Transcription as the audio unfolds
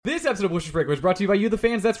This episode of Blue Shirts Breakaway is brought to you by you, the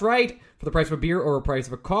fans. That's right. For the price of a beer or a price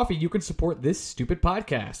of a coffee, you can support this stupid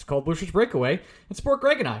podcast called Blue Shirts Breakaway and support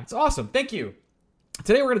Greg and I. It's awesome. Thank you.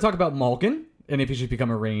 Today we're going to talk about Malkin and if he should become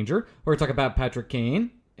a Ranger. We're going to talk about Patrick Kane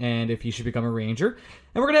and if he should become a Ranger.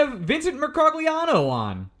 And we're going to have Vincent Mercogliano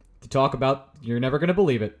on to talk about, you're never going to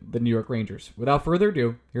believe it, the New York Rangers. Without further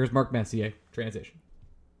ado, here's Mark Messier. Transition.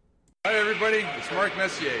 Hi everybody, it's Mark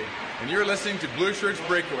Messier, and you're listening to Blue Shirts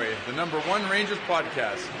Breakaway, the #1 Rangers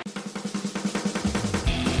podcast.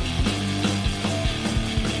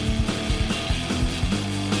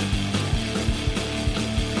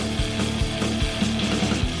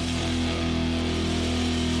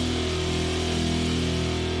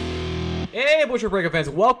 Hey, Blue Shirts Breakaway fans,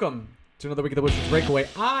 welcome to another week of the Blue Shirts Breakaway.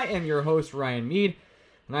 I am your host, Ryan Mead,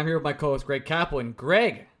 and I'm here with my co-host, Greg Kaplan.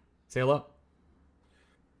 Greg, say hello.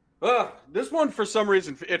 This one, for some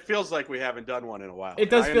reason, it feels like we haven't done one in a while. It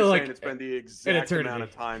does feel like it's been the exact amount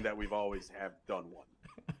of time that we've always have done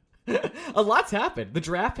one. A lot's happened. The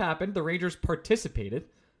draft happened. The Rangers participated.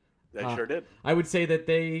 They sure did. I would say that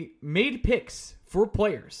they made picks for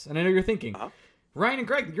players. And I know you're thinking, Ryan and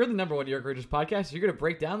Greg, you're the #1 New York Rangers podcast. You're going to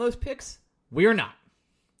break down those picks? We are not.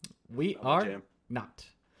 We are not.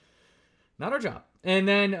 Not our job. And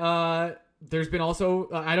then there's been also,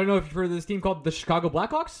 I don't know if you've heard of this team called the Chicago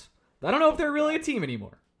Blackhawks. I don't know if they're really a team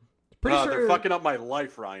anymore. Pretty sure they're fucking up my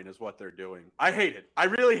life, Ryan, is what they're doing. I hate it. I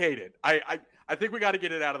really hate it. I think we got to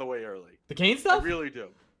get it out of the way early. The Kane stuff? I really do.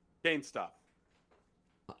 Kane stuff.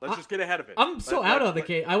 Let's just get ahead of it. I'm out on the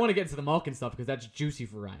Kane. I want to get into the Malkin stuff because that's juicy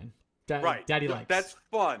for Ryan. Right. Daddy likes. That's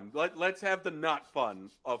fun. Let's have the not fun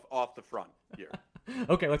off the front here.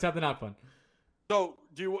 Okay, let's have the not fun. So,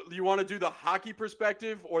 do you want to do the hockey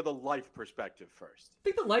perspective or the life perspective first? I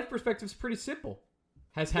think the life perspective is pretty simple.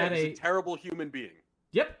 He's a terrible human being.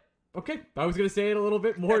 Yep. Okay. I was going to say it a little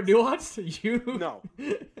bit more nuanced. No.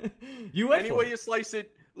 You went Any way you slice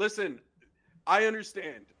it, listen, I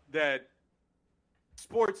understand that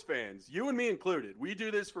sports fans, you and me included, we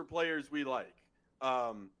do this for players we like.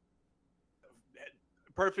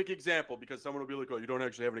 Perfect example, because someone will be like, oh, you don't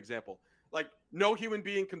actually have an example. Like, no human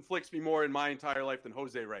being conflicts me more in my entire life than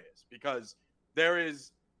Jose Reyes, because there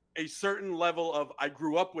is a certain level of, I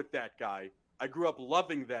grew up with that guy. I grew up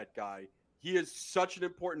loving that guy. He is such an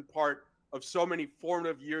important part of so many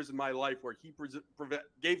formative years in my life where he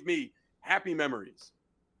gave me happy memories.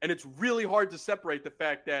 And it's really hard to separate the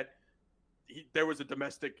fact that there was a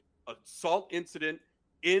domestic assault incident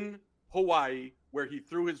in Hawaii where he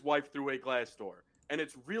threw his wife through a glass door. And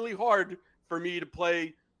it's really hard for me to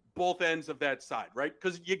play both ends of that side, right?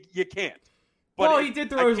 Because you can't. But he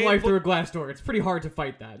did throw his wife through a glass door. It's pretty hard to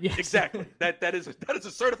fight that. Yes. Exactly. That is a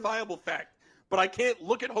certifiable fact. But I can't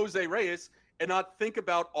look at Jose Reyes and not think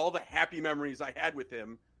about all the happy memories I had with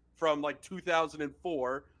him from like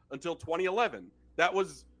 2004 until 2011. That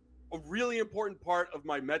was a really important part of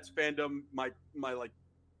my Mets fandom, my like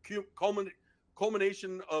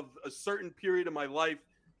culmination of a certain period of my life.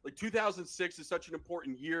 Like 2006 is such an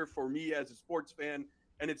important year for me as a sports fan,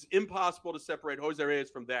 and it's impossible to separate Jose Reyes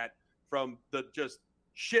from that, from the just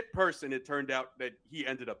shit person it turned out that he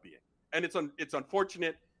ended up being. And it's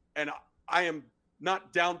unfortunate, and I am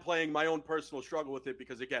not downplaying my own personal struggle with it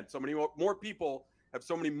because, again, so many more people have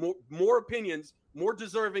so many more opinions, more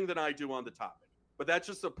deserving than I do on the topic. But that's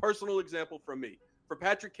just a personal example from me. For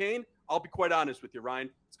Patrick Kane, I'll be quite honest with you, Ryan.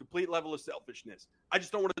 It's a complete level of selfishness. I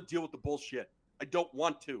just don't want to deal with the bullshit. I don't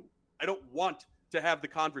want to. I don't want to have the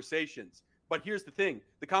conversations. But here's the thing.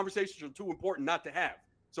 The conversations are too important not to have.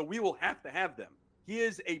 So we will have to have them. He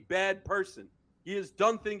is a bad person. He has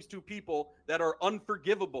done things to people that are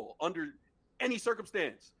unforgivable under any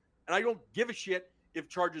circumstance. And I don't give a shit if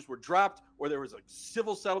charges were dropped or there was a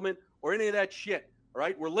civil settlement or any of that shit. All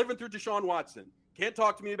right? We're living through Deshaun Watson. Can't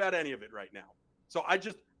talk to me about any of it right now. So I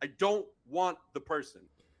don't want the person.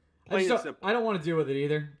 Plain and simple. I don't want to deal with it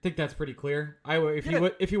either. I think that's pretty clear.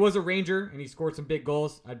 If he was a Ranger and he scored some big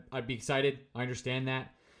goals, I'd be excited. I understand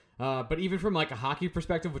that. But even from like a hockey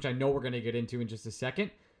perspective, which I know we're going to get into in just a second,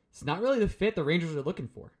 it's not really the fit the Rangers are looking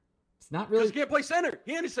for. It's not really. Because he can't play center.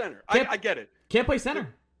 He ain't a center. I get it. Can't play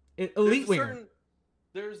center. Elite winger.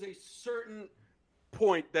 There's a certain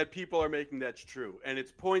point that people are making that's true, and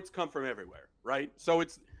its points come from everywhere, right? So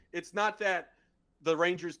it's not that the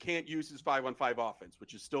Rangers can't use his 5-on-5 offense,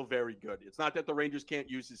 which is still very good. It's not that the Rangers can't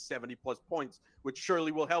use his 70-plus points, which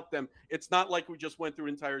surely will help them. It's not like we just went through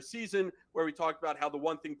an entire season where we talked about how the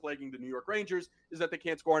one thing plaguing the New York Rangers is that they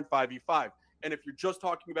can't score in 5v5. And if you're just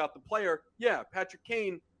talking about the player, yeah, Patrick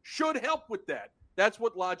Kane should help with that. That's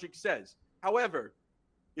what logic says. However,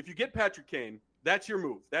 if you get Patrick Kane, that's your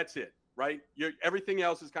move. That's it. right? Everything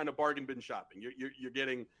else is kind of bargain bin shopping. You're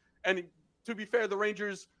getting, and to be fair, the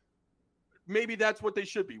Rangers, maybe that's what they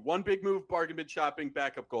should be. One big move, bargain bin shopping,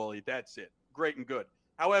 backup goalie. That's it. Great and good.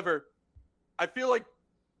 However, I feel like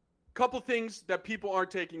a couple things that people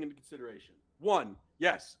aren't taking into consideration. One,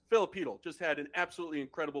 yes, Filipino just had an absolutely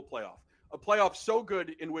incredible playoff. A playoff so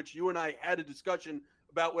good in which you and I had a discussion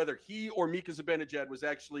about whether he or Mika Zibanejad was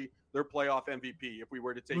actually their playoff MVP if we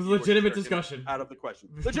were to take it was a legitimate discussion out of the question.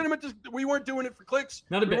 Legitimate. We weren't doing it for clicks.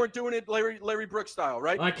 Not a we bit. weren't doing it Larry Brooks style,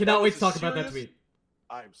 right? I cannot wait to talk about that tweet.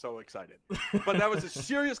 I'm so excited. But that was a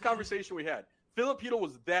serious conversation we had. Filipino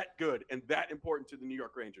was that good and that important to the New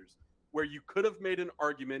York Rangers, where you could have made an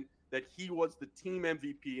argument that he was the team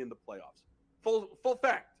MVP in the playoffs. Full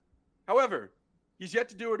fact. However, he's yet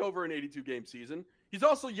to do it over an 82-game season. He's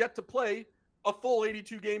also yet to play a full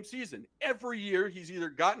 82-game season. Every year, he's either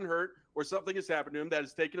gotten hurt or something has happened to him that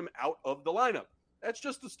has taken him out of the lineup. That's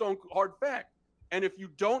just a stone hard fact. And if you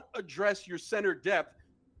don't address your center depth,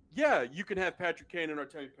 yeah, you can have Patrick Kane and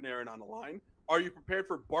Artemi Panarin on the line. Are you prepared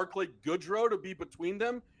for Barclay Goodrow to be between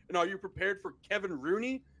them? And are you prepared for Kevin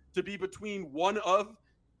Rooney to be between one of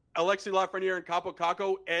Alexei Lafreniere and Kaapo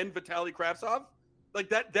Kakko and Vitaly Kravtsov?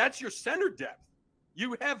 Like that's your center depth.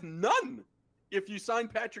 You have none if you sign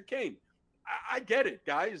Patrick Kane. I get it,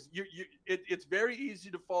 guys. It's very easy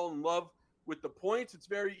to fall in love with the points. It's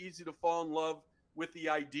very easy to fall in love with the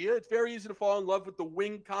idea. It's very easy to fall in love with the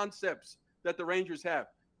wing concepts that the Rangers have.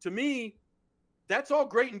 To me, that's all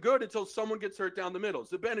great and good until someone gets hurt down the middle.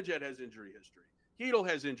 Zibanejad has injury history. Hedl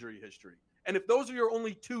has injury history. And if those are your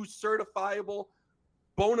only two certifiable,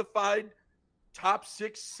 bona fide top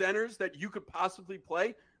six centers that you could possibly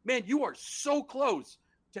play, man, you are so close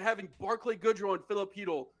to having Barclay Goodrow and Filip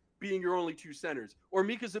Hedl being your only two centers, or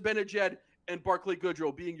Mika Zibanejad and Barclay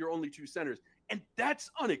Goodrow being your only two centers. And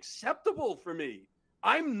that's unacceptable for me.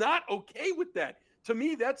 I'm not okay with that. To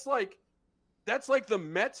me, that's like the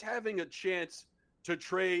Mets having a chance to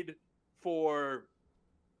trade for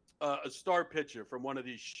a star pitcher from one of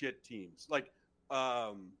these shit teams.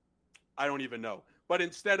 I don't even know. But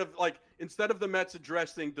instead of the Mets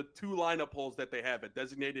addressing the two lineup holes that they have at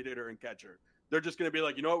designated hitter and catcher, they're just going to be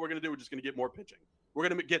like, you know what we're going to do? We're just going to get more pitching. We're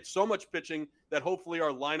going to get so much pitching that hopefully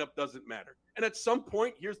our lineup doesn't matter. And at some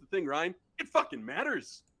point, here's the thing, Ryan, it fucking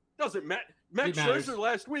matters. Doesn't matter. Max Scherzer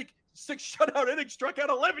last week, 6 shutout innings, struck out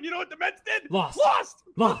 11. You know what the Mets did? Lost,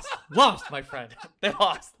 my friend. They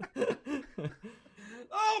lost.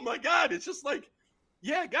 Oh my God. It's just like,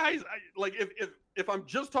 yeah, guys, if I'm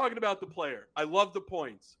just talking about the player, I love the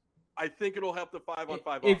points. I think it'll help the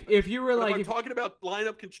 5-on-5 offense. If you were if I'm talking about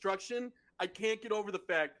lineup construction, I can't get over the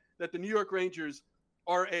fact that the New York Rangers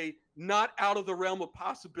are a not out of the realm of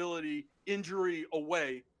possibility injury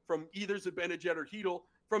away from either Zibanejad or Hedl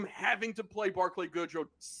from having to play Barclay Goodrow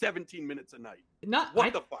 17 minutes a night.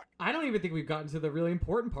 What the fuck? I don't even think we've gotten to the really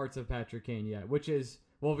important parts of Patrick Kane yet, which is,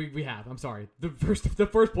 well, we have. I'm sorry. The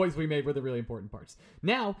first points we made were the really important parts.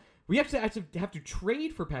 Now, we actually have to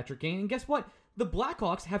trade for Patrick Kane, and guess what? The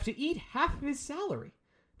Blackhawks have to eat half of his salary.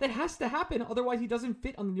 That has to happen, otherwise he doesn't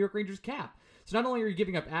fit on the New York Rangers cap. So not only are you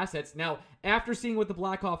giving up assets, now after seeing what the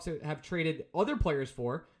Blackhawks have traded other players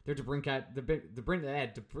for, their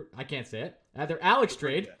I can't say it. Their Alex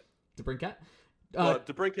trade, DeBrincat.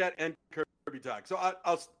 DeBrincat and Kirby Dach. So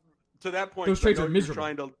I'll to that point, those trades are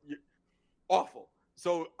miserable. Awful.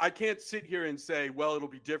 So I can't sit here and say, well, it'll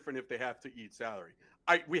be different if they have to eat salary.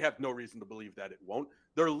 We have no reason to believe that it won't.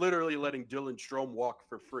 They're literally letting Dylan Strome walk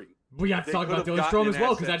for free. We have to talk about Dylan Strome as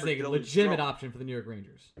well, because that's a legitimate option for the New York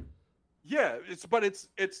Rangers. Yeah,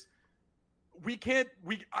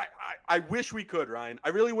 I wish we could, Ryan. I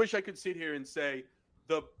really wish I could sit here and say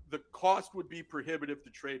the cost would be prohibitive to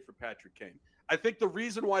trade for Patrick Kane. I think the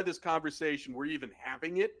reason why this conversation, we're even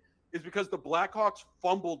having it, is because the Blackhawks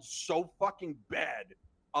fumbled so fucking bad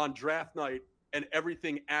on draft night and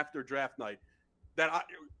everything after draft night that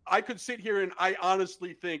I could sit here and I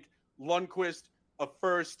honestly think Lundqvist, a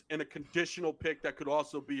first, and a conditional pick that could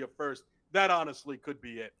also be a first, that honestly could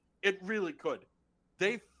be it. It really could.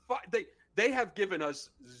 They have given us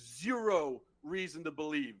zero reason to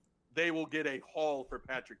believe they will get a haul for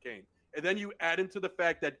Patrick Kane. And then you add into the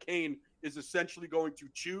fact that Kane is essentially going to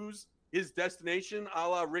choose his destination a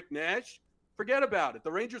la Rick Nash. Forget about it.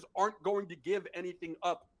 The Rangers aren't going to give anything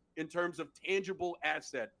up in terms of tangible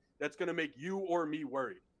asset that's going to make you or me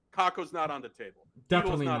worried. Kakko's not on the table.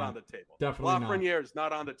 Definitely not on the table. Definitely Lafreniere is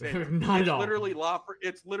not on the table. Not at all.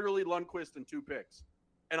 It's literally Lundqvist and 2 picks.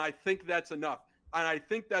 And I think that's enough. And I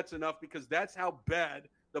think that's enough because that's how bad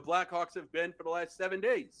the Blackhawks have been for the last 7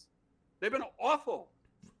 days. They've been awful.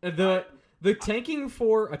 The The tanking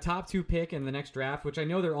for a top 2 pick in the next draft, which I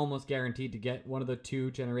know they're almost guaranteed to get one of the 2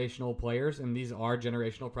 generational players, and these are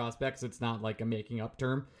generational prospects. It's not like a making up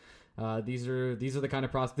term. These are the kind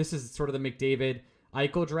of prospects. This is sort of the McDavid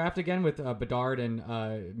Eichel draft again with Bedard and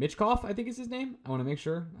Michkov, I think is his name. I want to make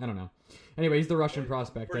sure. I don't know. Anyway, he's the Russian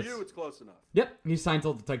prospect. For you, it's close enough. Yep, he signed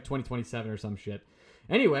till like 2027 or some shit.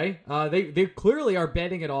 Anyway, they clearly are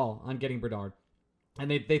betting it all on getting Bedard, and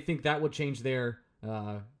they think that will change their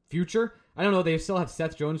future. I don't know. They still have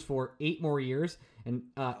Seth Jones for 8 more years, and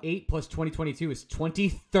 8 plus 2022 is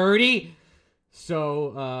 2030.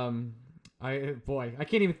 So, I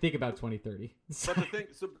can't even think about 2030. But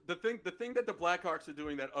the thing that the Blackhawks are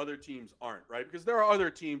doing that other teams aren't, right? Because there are other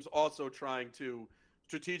teams also trying to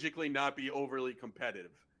strategically not be overly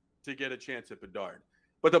competitive to get a chance at Bedard.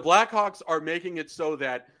 But the Blackhawks are making it so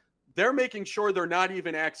that they're making sure they're not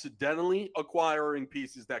even accidentally acquiring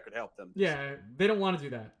pieces that could help them. Yeah, they don't want to do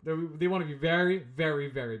that. They want to be very, very,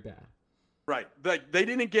 very bad. Right. Like they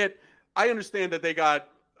didn't get. I understand that they got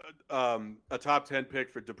a top 10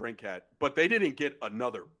 pick for DeBrincat, but they didn't get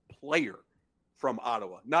another player from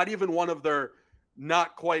Ottawa. Not even one of their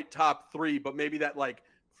not quite top 3, but maybe that like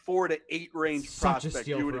 4 to 8 range Such prospect a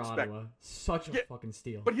steal you would for expect. Ottawa. Such a fucking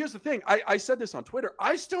steal. But here's the thing. I said this on Twitter.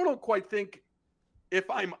 I still don't quite think if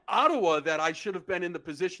I'm Ottawa that I should have been in the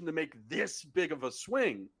position to make this big of a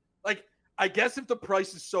swing. Like, I guess if the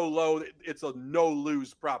price is so low, it's a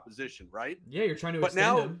no-lose proposition, right? Yeah, you're trying to extend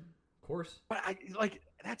now, him. Of course. But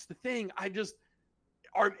that's the thing.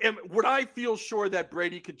 Would I feel sure that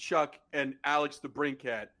Brady Tkachuk and Alex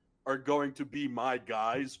DeBrincat are going to be my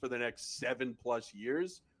guys for the next 7+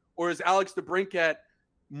 years? Or is Alex DeBrincat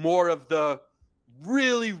more of the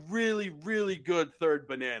really, really, really good third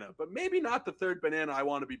banana, but maybe not the third banana I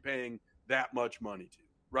want to be paying that much money to,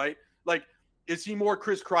 right? Like, is he more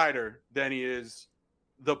Chris Kreider than he is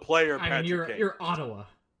the player Patrick Kane? You're Ottawa.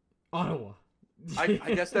 I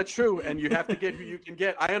guess that's true, and you have to get who you can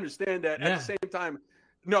get. I understand that. At the same time,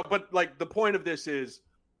 no, but like the point of this is,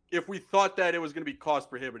 if we thought that it was going to be cost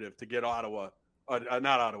prohibitive to get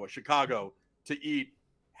Chicago to eat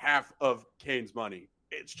half of Kane's money,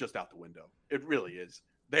 it's just out the window. It really is.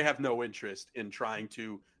 They have no interest in trying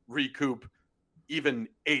to recoup even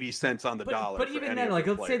 80 cents on the dollar. But even then, like,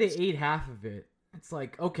 let's say they ate half of it. It's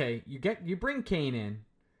like, okay, you bring Kane in,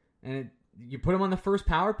 and you put him on the first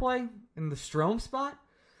power play in the Strome spot.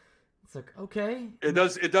 It's like, okay. It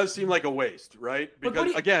does seem like a waste, right?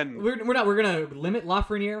 Because again, we're gonna limit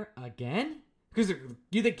Lafreniere again because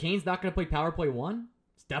you think Kane's not gonna play power play 1?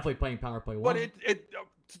 It's definitely playing power play 1. But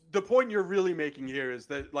the point you're really making here is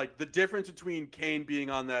that, like, the difference between Kane being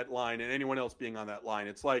on that line and anyone else being on that line,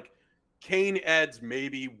 it's like Kane adds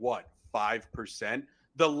maybe 5%.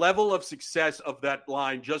 The level of success of that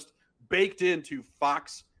line just baked into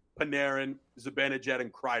Fox, Panarin, Zibanejad,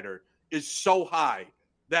 and Kreider is so high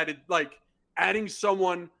that it, like, adding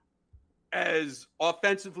someone as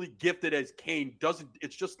offensively gifted as Kane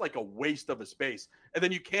it's just like a waste of a space. And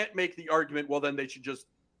then you can't make the argument, well, then they should just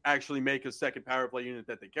actually make a second power play unit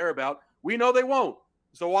that they care about. We know they won't.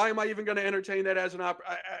 So why am I even going to entertain that as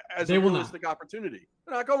a realistic opportunity?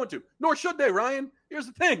 They're not going to. Nor should they, Ryan. Here's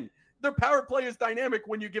the thing. Their power play is dynamic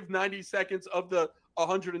when you give 90 seconds of the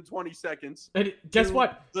 120 seconds. And guess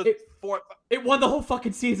what? It won the whole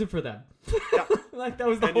fucking season for them. Yeah. Like, that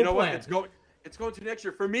was the whole you know plan. What? It's going to next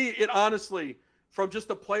year. For me, it honestly, from just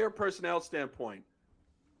a player personnel standpoint,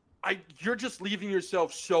 you're just leaving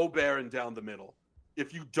yourself so barren down the middle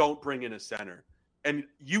if you don't bring in a center. And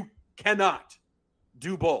you cannot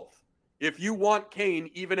do both. If you want Kane,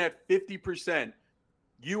 even at 50%,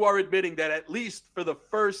 you are admitting that at least for the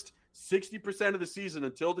first 60% of the season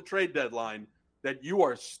until the trade deadline, that you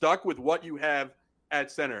are stuck with what you have at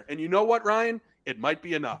center. And you know what, Ryan? It might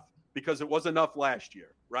be enough, because it was enough last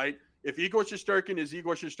year, right? If Igor Shesterkin is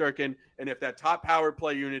Igor Shesterkin, and if that top power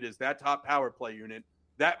play unit is that top power play unit,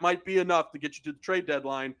 that might be enough to get you to the trade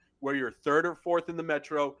deadline where you're 3rd or 4th in the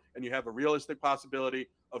Metro and you have a realistic possibility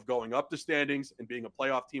of going up the standings and being a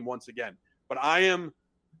playoff team once again. But I am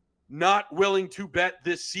not willing to bet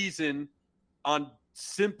this season on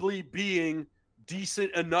simply being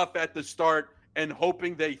decent enough at the start and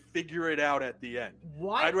hoping they figure it out at the end.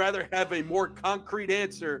 What? I'd rather have a more concrete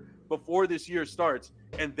answer before this year starts,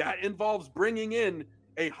 and that involves bringing in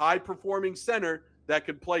a high-performing center that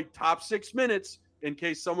could play top 6 minutes in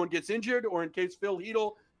case someone gets injured or in case Phil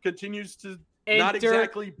Hedl continues to not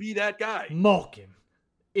exactly be that guy. Malkin.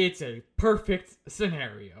 It's a perfect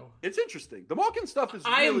scenario. It's interesting. The Malkin stuff is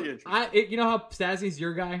really interesting. You know how Stastny's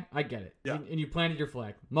your guy? I get it. Yeah. And you planted your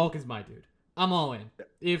flag. Malkin's my dude. I'm all in.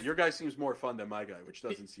 If Your guy seems more fun than my guy, which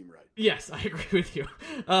doesn't seem right. Yes, I agree with you.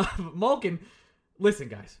 Malkin, listen,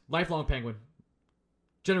 guys, lifelong Penguin,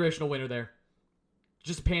 generational winner there.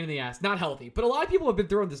 Just a pain in the ass, not healthy. But a lot of people have been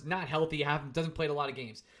throwing this not healthy, doesn't play a lot of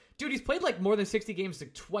games. Dude, he's played like more than 60 games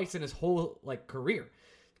like twice in his whole like career.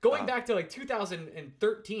 Going back to like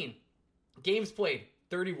 2013, games played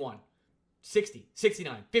 31, 60,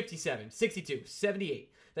 69, 57, 62,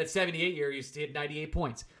 78. That 78 year, he's hit 98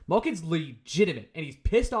 points. Malkin's legitimate, and he's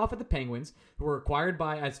pissed off at the Penguins, who were acquired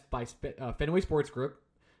by Fenway Sports Group,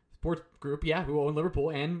 who own Liverpool,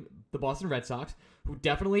 and the Boston Red Sox, who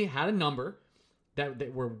definitely had a number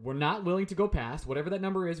that we're not willing to go past. Whatever that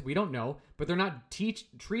number is, we don't know, but they're not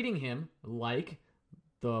treating him like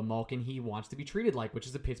the Malkin he wants to be treated like, which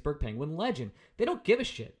is a Pittsburgh Penguin legend. They don't give a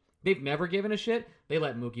shit. They've never given a shit. They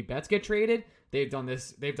let Mookie Betts get traded. They've done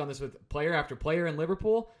this with player after player in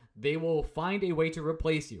Liverpool. They will find a way to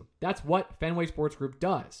replace you. That's what Fenway Sports Group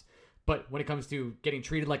does. But when it comes to getting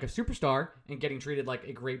treated like a superstar and getting treated like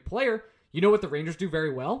a great player, you know what the Rangers do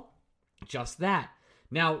very well? Just that.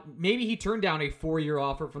 Now, maybe he turned down a 4-year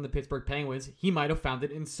offer from the Pittsburgh Penguins. He might have found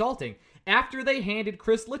it insulting after they handed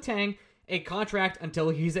Chris Letang a contract until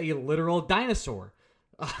he's a literal dinosaur.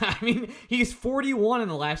 I mean, he's 41 in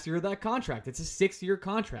the last year of that contract. It's a 6-year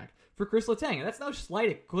contract for Chris Letang. And that's no slight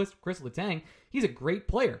at Chris Letang. He's a great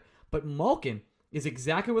player. But Malkin is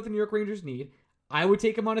exactly what the New York Rangers need. I would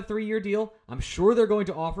take him on a 3-year deal. I'm sure they're going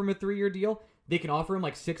to offer him a 3-year deal. They can offer him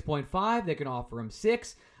like 6.5. They can offer him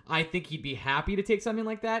 6. I think he'd be happy to take something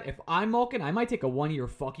like that. If I'm Malkin, I might take a 1-year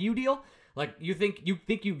fuck you deal. Like, you think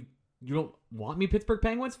you don't want me, Pittsburgh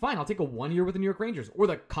Penguins? Fine, I'll take a 1 year with the New York Rangers or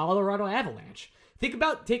the Colorado Avalanche. Think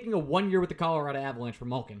about taking a 1 year with the Colorado Avalanche for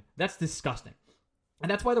Malkin. That's disgusting. And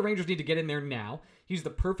that's why the Rangers need to get in there now. He's the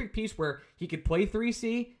perfect piece where he could play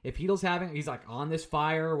 3C. If he's like on this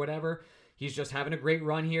fire or whatever, he's just having a great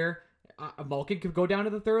run here. Malkin could go down to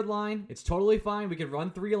the third line. It's totally fine. We could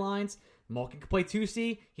run 3 lines. Malkin could play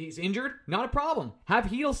 2C. He's injured. Not a problem. Have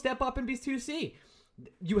Hedl step up and be 2C.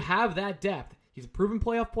 You have that depth. He's a proven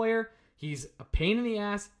playoff player. He's a pain in the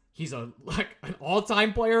ass. He's an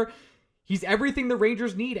all-time player. He's everything the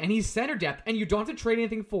Rangers need, and he's center depth, and you don't have to trade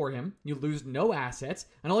anything for him. You lose no assets,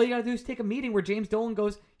 and all you got to do is take a meeting where James Dolan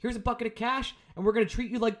goes, here's a bucket of cash, and we're going to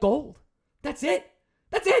treat you like gold. That's it.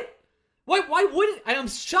 That's it. Why wouldn't? I'm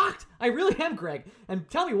shocked. I really am, Greg. And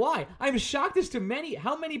tell me why. I'm shocked as to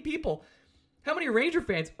how many Ranger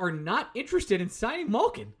fans are not interested in signing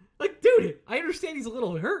Malkin. Like, dude, I understand he's a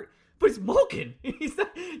little hurt, but it's Malkin.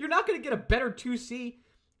 You're not going to get a better 2C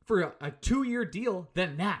for a 2-year deal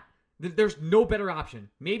than that. There's no better option.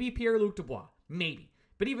 Maybe Pierre-Luc Dubois. Maybe.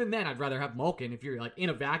 But even then, I'd rather have Malkin. If you're like in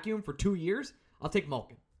a vacuum for 2 years, I'll take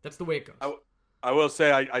Malkin. That's the way it goes. I will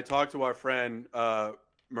say I talked to our friend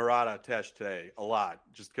Murata Tesh today a lot,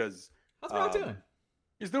 just because. How's Murata doing?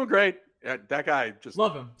 He's doing great. That guy, just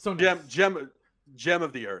love him. So nice. Gem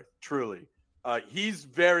of the earth, truly. He's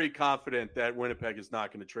very confident that Winnipeg is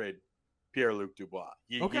not going to trade Pierre-Luc Dubois.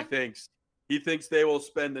 He thinks they will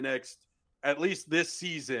spend the next, at least this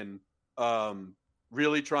season,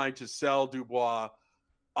 really trying to sell Dubois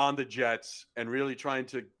on the Jets and really trying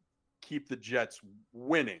to keep the Jets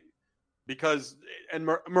winning. Because, and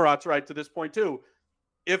Murat's right to this point too,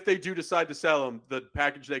 if they do decide to sell him, the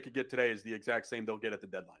package they could get today is the exact same they'll get at the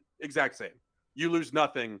deadline. Exact same. You lose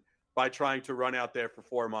nothing by trying to run out there for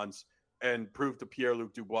 4 months and prove to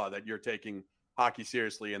Pierre-Luc Dubois that you're taking hockey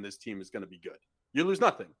seriously and this team is going to be good. You lose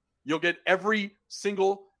nothing. You'll get every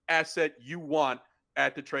single asset you want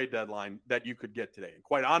at the trade deadline that you could get today. And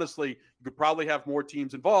quite honestly, you could probably have more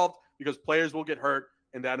teams involved because players will get hurt,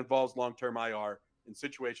 and that involves long-term IR in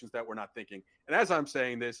situations that we're not thinking. And as I'm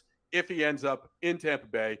saying this, if he ends up in Tampa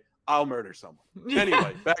Bay, I'll murder someone.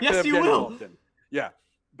 Anyway, back to Evgeny Malkin. Yeah,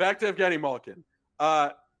 back to Evgeny Malkin.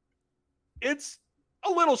 It's a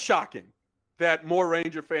little shocking that more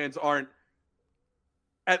Ranger fans aren't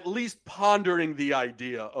at least pondering the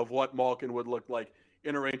idea of what Malkin would look like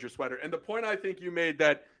in a Ranger sweater. And the point I think you made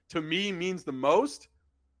that to me means the most,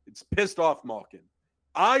 it's pissed off Malkin.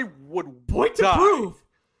 I would point to prove.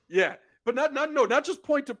 Yeah, but not just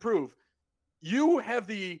point to prove. You have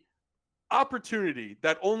the opportunity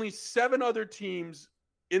that only 7 other teams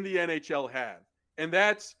in the NHL have. And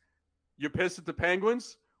that's, you're pissed at the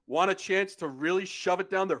Penguins, want a chance to really shove it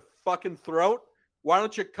down their fucking throat? Why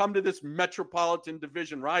don't you come to this Metropolitan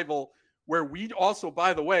Division rival where we also,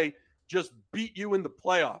 by the way, just beat you in the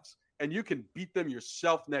playoffs, and you can beat them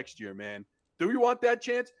yourself next year, man. Do you want that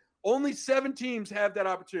chance? Only 7 teams have that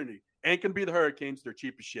opportunity. And can be the Hurricanes. They're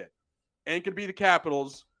cheap as shit. And can be the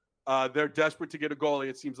Capitals. They're desperate to get a goalie.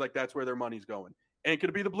 It seems like that's where their money's going. And could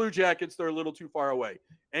it be the Blue Jackets? They're a little too far away.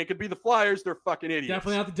 And could be the Flyers? They're fucking idiots.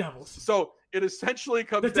 Definitely not the Devils. So it essentially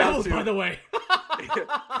comes The down Devils, to, by the way.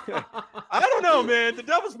 I don't know, man. The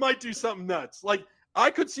Devils might do something nuts. Like,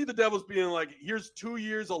 I could see the Devils being like, here's 2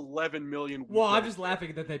 years, 11 million. Well, I'm just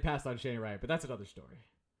laughing that they passed on Shane Wright, but that's another story.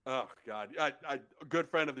 Oh, God. A good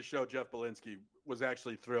friend of the show, Jeff Belinsky, was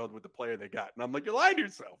actually thrilled with the player they got. And I'm like, you're lying to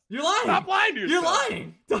yourself. You're lying. Stop lying to yourself. You're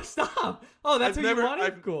lying. Don't stop. Oh, that's who you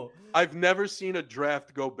wanted? Cool. I've never seen a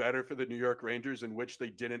draft go better for the New York Rangers in which they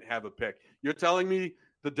didn't have a pick. You're telling me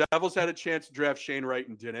the Devils had a chance to draft Shane Wright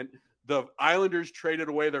and didn't. The Islanders traded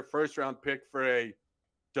away their first-round pick for a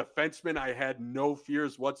defenseman I had no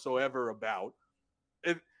fears whatsoever about.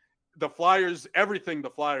 The Flyers, everything the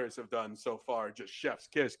Flyers have done so far, just chef's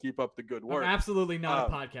kiss. Keep up the good work. I'm absolutely not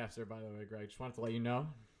a podcaster, by the way, Greg. Just wanted to let you know.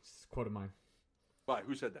 It's a quote of mine. Why?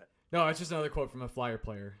 Who said that? No, it's just another quote from a Flyer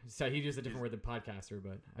player. He used a different word than podcaster,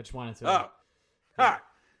 but I just wanted to. Oh. Ha!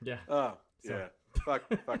 Yeah. Oh, yeah.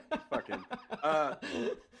 Fucking.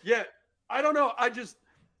 Yeah, I don't know.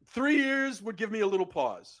 3 years would give me a little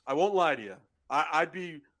pause. I won't lie to you. I'd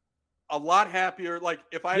be a lot happier. Like,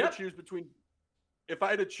 if I had to choose between... If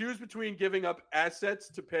I had to choose between giving up assets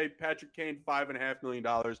to pay Patrick Kane $5.5 million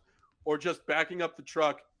or just backing up the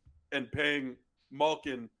truck and paying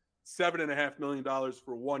Malkin $7.5 million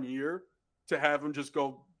for 1 year to have him just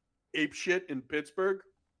go ape shit in Pittsburgh,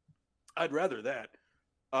 I'd rather that.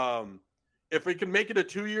 If we can make it a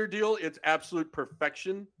 2-year deal, it's absolute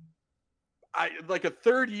perfection. Like a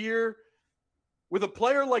third year with a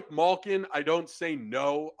player like Malkin, I don't say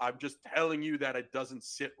no. I'm just telling you that it doesn't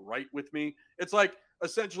sit right with me. It's like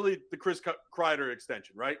essentially the Chris Kreider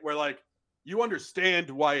extension, right? Where like you understand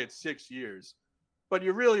why it's 6 years, but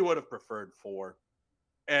you really would have preferred 4.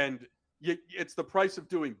 And it's the price of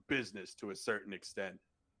doing business to a certain extent.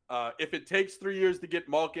 If it takes 3 years to get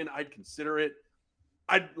Malkin, I'd consider it.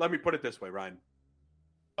 Let me put it this way, Ryan.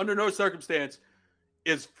 Under no circumstance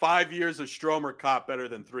is 5 years of Strome or Kopp better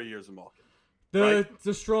than 3 years of Malkin. The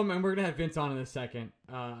Strome, and we're going to have Vince on in a second.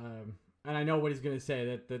 And I know what he's going to say,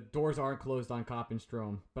 that the doors aren't closed on Kopp and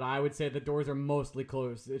Strome. But I would say the doors are mostly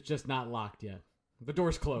closed. It's just not locked yet. The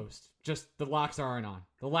door's closed. Just the locks aren't on.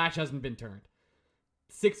 The latch hasn't been turned.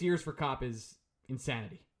 6 years for Kopp is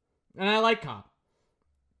insanity. And I like Kopp.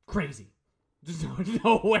 Crazy. Just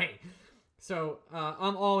no way. So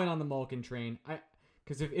I'm all in on the Malkin train.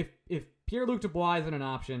 Because if Pierre-Luc Dubois isn't an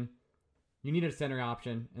option, you need a center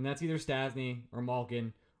option, and that's either Stastny or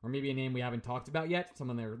Malkin, or maybe a name we haven't talked about yet,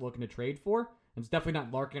 someone they're looking to trade for. And it's definitely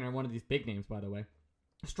not Larkin or one of these big names, by the way.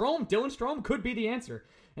 Dylan Strome could be the answer.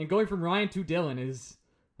 And going from Ryan to Dylan is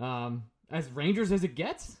as Rangers as it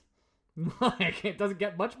gets. Like, it doesn't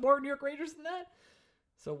get much more New York Rangers than that.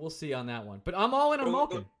 So we'll see on that one. But I'm all in on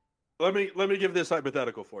Malkin. Let me give this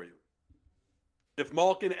hypothetical for you. If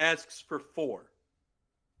Malkin asks for 4,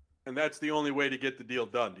 and that's the only way to get the deal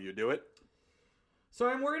done, do you do it? So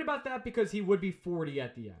I'm worried about that because he would be 40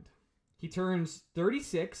 at the end. He turns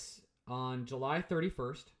 36 on July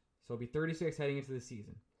 31st, so he'll be 36 heading into the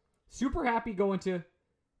season. Super happy going to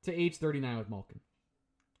age 39 with Malkin.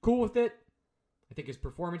 Cool with it. I think his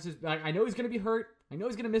performances, I know he's going to be hurt. I know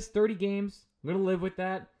he's going to miss 30 games. I'm going to live with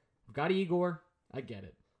that. I've got Igor. I get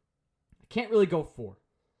it. I can't really go 4.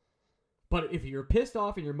 But if you're pissed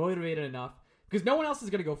off and you're motivated enough, because no one else is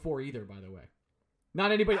going to go 4 either, by the way.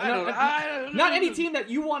 Not anybody. Not any team that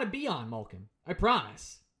you want to be on, Malkin. I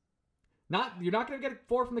promise. You're not going to get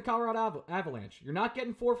 4 from the Colorado Avalanche. You're not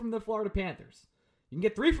getting 4 from the Florida Panthers. You can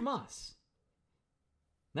get 3 from us.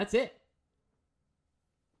 That's it.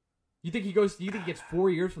 You think he gets 4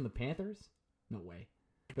 years from the Panthers? No way.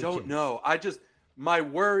 Don't know. My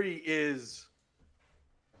worry is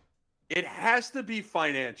it has to be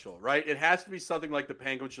financial, right? It has to be something like the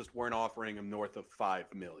Penguins just weren't offering him north of $5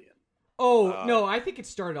 million. Oh, no, I think it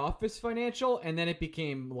started off as financial, and then it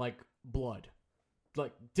became, like, blood.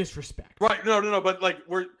 Like, disrespect. Right, no, but, like,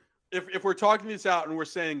 if we're talking this out and we're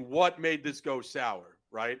saying what made this go sour,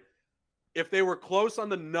 right? If they were close on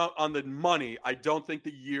the money, I don't think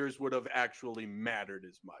the years would have actually mattered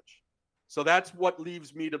as much. So that's what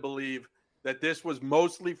leaves me to believe that this was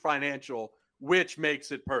mostly financial, which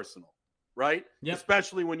makes it personal, right? Yep.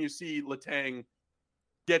 Especially when you see Letang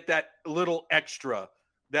get that little extra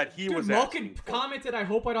that he was asking Malkin for. commented, "I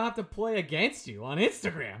hope I don't have to play against you" on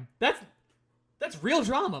Instagram. That's real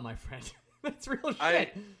drama, my friend. That's real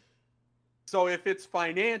shit. So if it's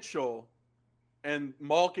financial and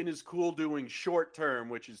Malkin is cool doing short term,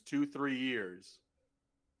 which is 2-3 years,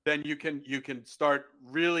 then you can start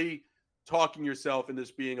really talking yourself into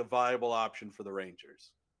this being a viable option for the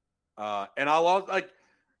Rangers. And I'll also, like,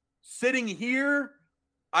 sitting here,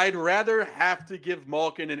 I'd rather have to give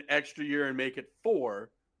Malkin an extra year and make it 4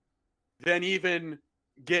 than even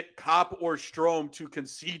get Kopp or Strome to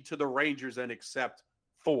concede to the Rangers and accept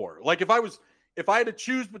 4. Like if I had to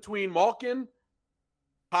choose between Malkin,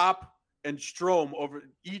 Kopp, and Strome over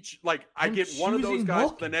each, like I get one of those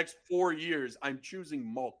guys for the next 4 years, I'm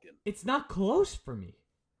choosing Malkin. It's not close for me.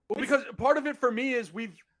 Well, because part of it for me is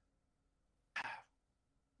we've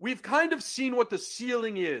kind of seen what the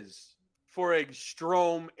ceiling is for a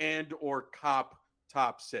Strome and or Kopp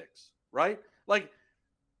top 6, right? Like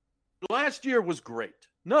last year was great.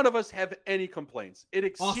 None of us have any complaints. It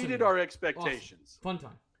exceeded our expectations. Awesome. Fun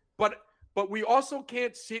time. But we also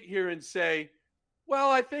can't sit here and say,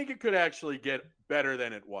 well, I think it could actually get better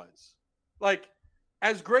than it was. Like,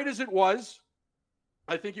 as great as it was,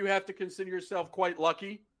 I think you have to consider yourself quite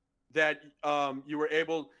lucky that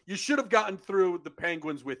you should have gotten through the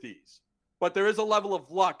Penguins with ease. But there is a level of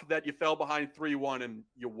luck that you fell behind 3-1 and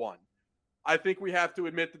you won. I think we have to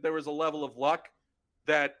admit that there was a level of luck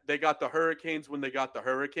that they got the Hurricanes when they got the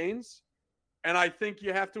Hurricanes. And I think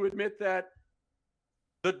you have to admit that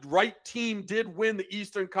the right team did win the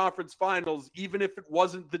Eastern Conference Finals, even if it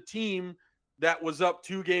wasn't the team that was up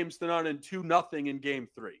 2-0 and 2-0 in Game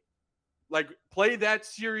 3. Like, play that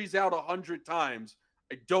series out 100 times.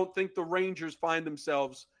 I don't think the Rangers find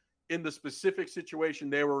themselves in the specific situation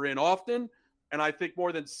they were in often, and I think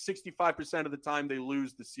more than 65% of the time they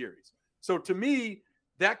lose the series. So to me,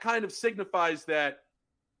 that kind of signifies that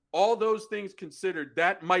all those things considered,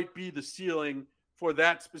 that might be the ceiling for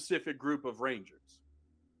that specific group of Rangers.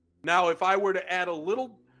 Now, if I were to add a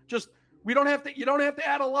little, you don't have to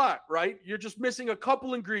add a lot, right? You're just missing a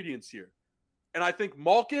couple ingredients here. And I think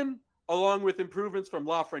Malkin, along with improvements from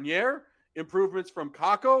Lafreniere, improvements from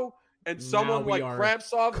Kakko, and someone like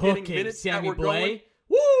Kravtsov getting minutes Sammy that were Blais. going.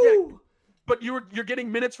 Woo! Yeah, but you're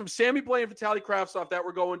getting minutes from Sammy Blais and Vitaly Kravtsov that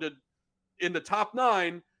were going to in the top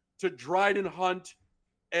 9 to Dryden Hunt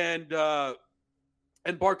and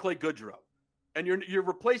Barclay Goodrow. And you're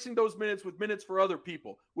replacing those minutes with minutes for other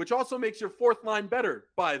people, which also makes your fourth line better,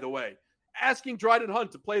 by the way. Asking Dryden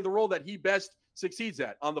Hunt to play the role that he best succeeds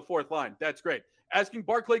at on the fourth line, that's great. Asking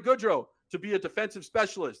Barclay Goodrow to be a defensive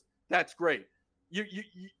specialist, that's great. You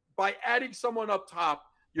by adding someone up top,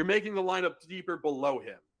 you're making the lineup deeper below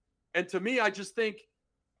him. And to me, I just think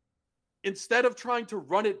instead of trying to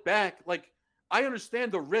run it back, like I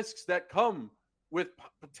understand the risks that come with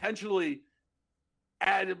potentially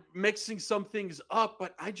mixing some things up,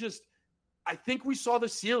 but I think we saw the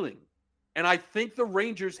ceiling. And I think the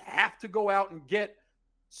Rangers have to go out and get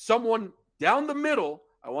someone down the middle.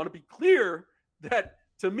 I want to be clear that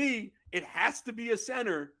to me, it has to be a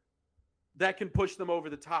center that can push them over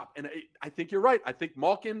the top. And I think you're right. I think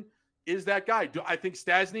Malkin is that guy. I think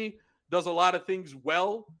Stastny does a lot of things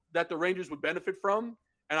well that the Rangers would benefit from.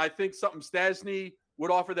 And I think something Stastny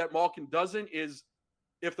would offer that Malkin doesn't is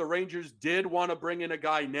if the Rangers did want to bring in a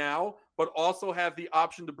guy now, but also have the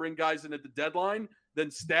option to bring guys in at the deadline, then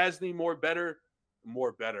Stastny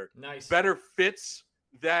better fits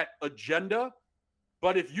that agenda.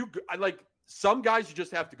 But if some guys you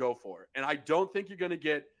just have to go for. And I don't think you're going to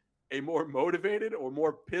get a more motivated or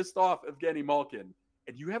more pissed off Evgeny Malkin.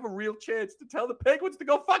 And you have a real chance to tell the Penguins to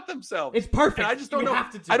go fuck themselves. It's perfect. And I just don't know.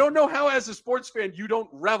 I don't know how, as a sports fan, you don't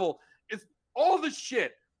revel. It's all the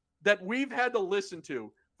shit that we've had to listen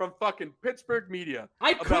to from fucking Pittsburgh media.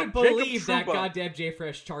 I couldn't believe that goddamn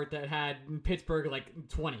JFresh chart that had Pittsburgh like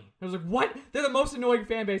 20. I was like, what? They're the most annoying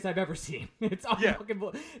fan base I've ever seen. It's all fucking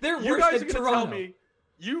they're worse you guys than are gonna Toronto. Tell me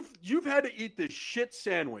you've had to eat this shit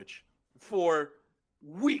sandwich for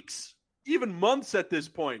weeks, even months at this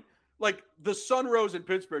point. Like, the sun rose in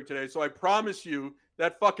Pittsburgh today, so I promise you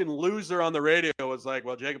that fucking loser on the radio was like,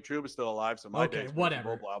 well, Jacob Trouba's still alive, so my day's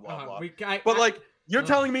whatever. Blah, blah, blah. You're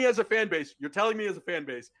telling me as a fan base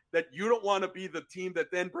that you don't want to be the team that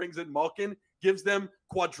then brings in Malkin, gives them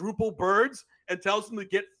quadruple birds, and tells them to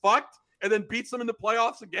get fucked, and then beats them in the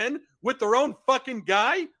playoffs again with their own fucking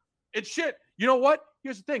guy? It's shit. You know what?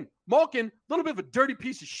 Here's the thing. Malkin, a little bit of a dirty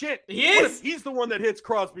piece of shit. He is. What if he's the one that hits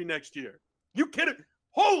Crosby next year? You kidding?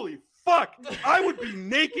 Holy fuck. I would be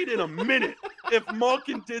naked in a minute if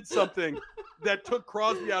Malkin did something that took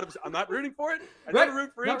Crosby out of his... I'm not rooting for it. I never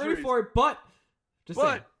root for injuries. Not rooting for it, but...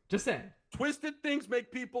 Just saying. Twisted things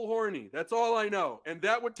make people horny. That's all I know. And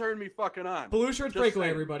that would turn me fucking on. Blue Shirts Breakaway,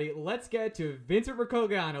 everybody. Let's get to Vincent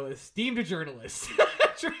Ricogliano, esteemed journalist.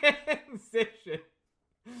 Transition.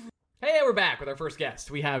 Hey, we're back with our first guest.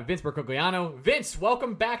 We have Vince Ricogliano. Vince,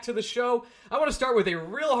 welcome back to the show. I want to start with a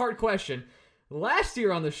real hard question. Last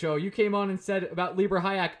year on the show, you came on and said about Lieber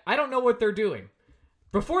Hayek, I don't know what they're doing.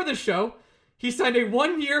 Before the show, He signed a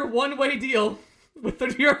 1-year, one-way deal with the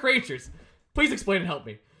New York Rangers. Please explain and help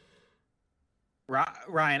me.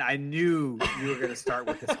 Ryan, I knew you were going to start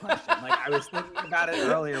with this question. Like, I was thinking about it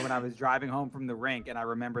earlier when I was driving home from the rink, and I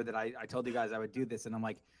remember that I told you guys I would do this, and I'm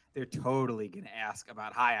like, they're totally going to ask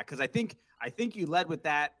about Hayek, because I think you led with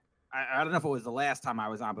that. I don't know if it was the last time I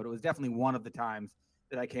was on, but it was definitely one of the times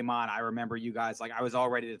that I came on. I remember you guys, like, I was all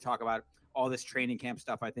ready to talk about all this training camp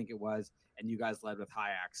stuff, I think it was, and you guys led with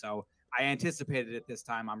Hayek. So I anticipated it this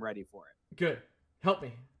time. I'm ready for it. Good. Help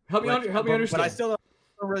me understand. But I still don't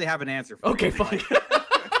really have an answer for okay, you. fine.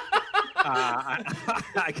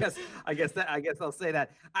 I guess I'll say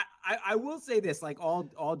that. I will say this, like,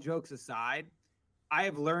 all jokes aside, I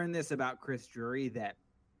have learned this about Chris Drury, that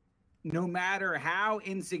no matter how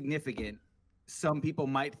insignificant some people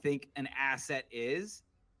might think an asset is,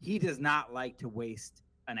 he does not like to waste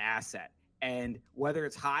an asset. And whether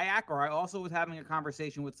it's Hayek, or I also was having a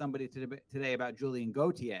conversation with somebody today about Julien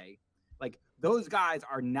Gauthier, like, those guys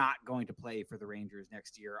are not going to play for the Rangers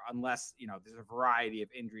next year unless, there's a variety of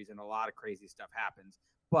injuries and a lot of crazy stuff happens.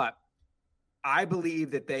 But I believe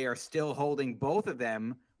that they are still holding both of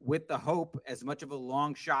them with the hope, as much of a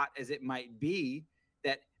long shot as it might be,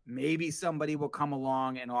 that maybe somebody will come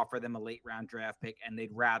along and offer them a late round draft pick, and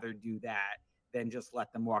they'd rather do that than just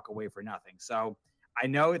let them walk away for nothing. So I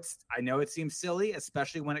know it seems silly,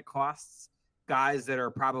 especially when it costs guys that are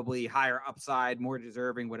probably higher upside, more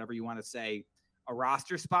deserving, whatever you want to say, a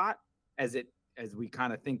roster spot, as we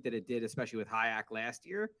kind of think that it did, especially with Hayek last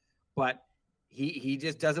year. But he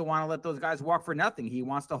just doesn't want to let those guys walk for nothing. He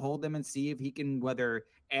wants to hold them and see if he can whether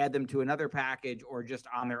add them to another package or just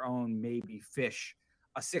on their own maybe fish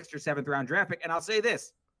a 6th or 7th round draft pick. And I'll say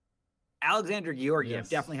this, Alexander Georgiev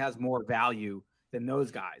definitely has more value than those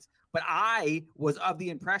guys. But I was of the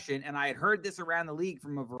impression, and I had heard this around the league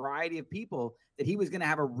from a variety of people, that he was going to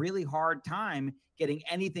have a really hard time getting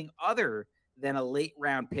anything other than a late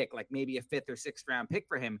round pick, like maybe a 5th or 6th round pick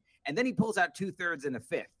for him. And then he pulls out 2/3 and a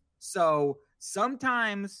 5th. So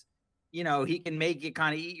sometimes, he can make you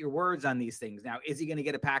kind of eat your words on these things. Now, is he going to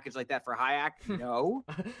get a package like that for Hayek? No,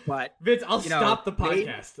 but Vince, I'll stop the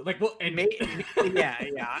podcast.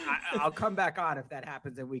 I'll come back on if that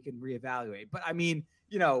happens and we can reevaluate. But I mean,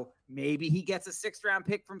 maybe he gets a 6th round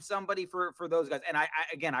pick from somebody for those guys.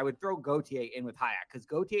 And I would throw Gauthier in with Hayek, because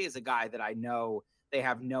Gauthier is a guy that I know they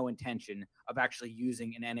have no intention of actually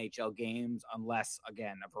using in NHL games unless,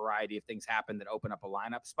 again, a variety of things happen that open up a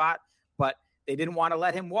lineup spot. But they didn't want to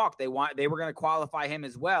let him walk. They were going to qualify him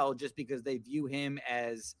as well, just because they view him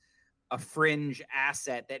as a fringe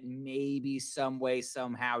asset that maybe some way,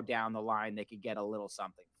 somehow down the line they could get a little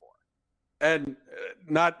something for. And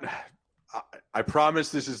I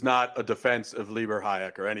promise this is not a defense of Lieber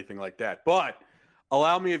Hayek or anything like that, but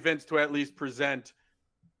allow me, Vince, to at least present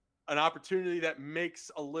an opportunity that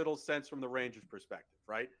makes a little sense from the Rangers' perspective,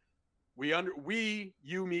 right?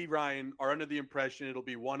 You, me, Ryan, are under the impression it'll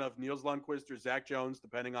be one of Niels Lundqvist or Zach Jones,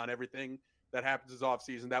 depending on everything that happens this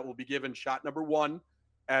offseason, that will be given shot number 1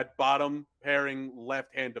 at bottom pairing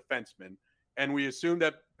left-hand defenseman. And we assume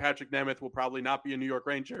that Patrick Nemeth will probably not be a New York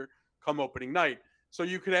Ranger come opening night. So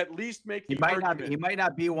you could at least make the argument. He might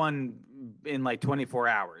not be one in like 24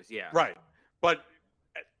 hours. Yeah. Right. But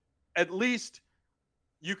at least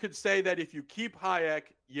you could say that if you keep Hayek,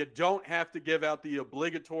 you don't have to give out the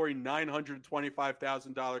obligatory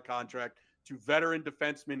 $925,000 contract to veteran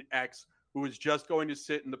defenseman X, who is just going to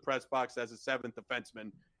sit in the press box as a 7th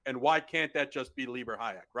defenseman. And why can't that just be Lieber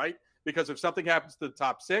Hayek, right? Because if something happens to the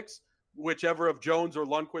top 6, whichever of Jones or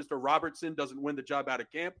Lundqvist or Robertson doesn't win the job out of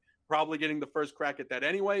camp, probably getting the first crack at that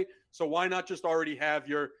anyway. So why not just already have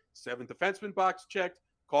your 7th defenseman box checked,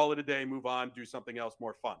 call it a day, move on, do something else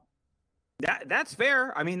more fun? That's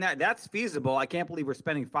fair. I mean, that's feasible. I can't believe we're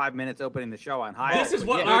spending 5 minutes opening the show on Hayek. This is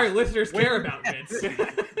what our listeners care about,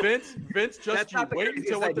 Vince. Vince, just you wait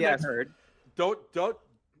until what the next. Don't.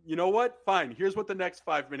 You know what? Fine. Here's what the next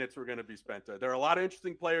 5 minutes we're going to be spent on. There are a lot of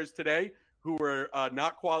interesting players today who were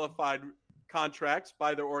not qualified contracts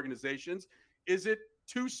by their organizations. Is it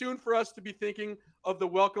too soon for us to be thinking of the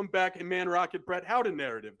welcome back and Man Rocket Brett Howden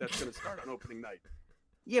narrative that's going to start on opening night?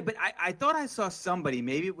 Yeah, but I thought I saw somebody,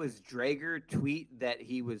 maybe it was Drager, tweet that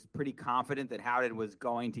he was pretty confident that Howden was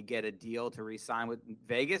going to get a deal to re-sign with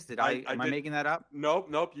Vegas. Am I making that up?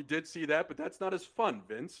 Nope. You did see that, but that's not as fun,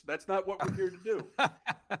 Vince. That's not what we're here to do.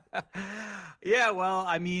 Yeah, well,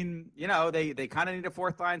 I mean, they kind of need a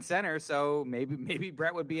 4th-line center, so maybe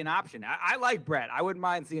Brett would be an option. I like Brett. I wouldn't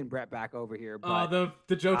mind seeing Brett back over here. But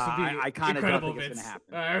the jokes would be I kind of don't think Vince. it's going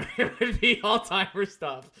to happen. It would be all-timer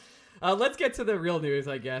stuff. Let's get to the real news,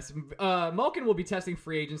 I guess. Malkin will be testing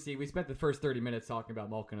free agency. We spent the first 30 minutes talking about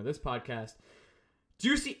Malkin on this podcast. Do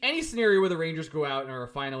you see any scenario where the Rangers go out and are a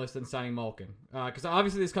finalist in signing Malkin? Because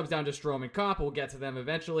obviously this comes down to Strome and Kopp. We'll get to them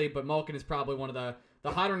eventually, but Malkin is probably one of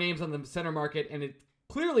the hotter names on the center market, and it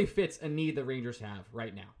clearly fits a need the Rangers have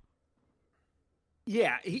right now.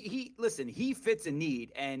 Yeah, he fits a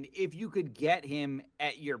need, and if you could get him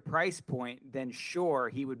at your price point, then sure,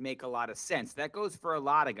 he would make a lot of sense. That goes for a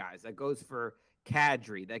lot of guys. That goes for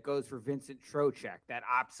Kadri. That goes for Vincent Trocheck. That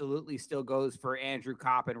absolutely still goes for Andrew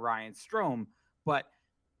Kopp and Ryan Strome. But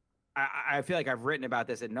I feel like I've written about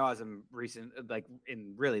this ad nauseum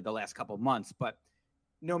in really the last couple of months. But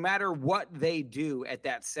no matter what they do at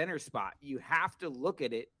that center spot, you have to look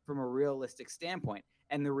at it from a realistic standpoint.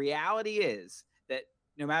 And the reality is that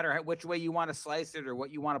no matter which way you want to slice it or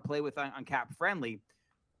what you want to play with on Cap Friendly,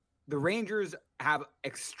 the Rangers have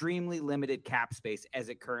extremely limited cap space as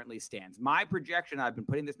it currently stands. My projection, I've been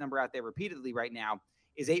putting this number out there repeatedly right now,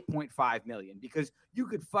 is $8.5 million, because you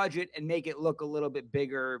could fudge it and make it look a little bit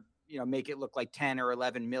bigger, make it look like 10 or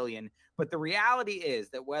 11 million. But the reality is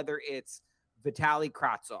that whether it's Vitaly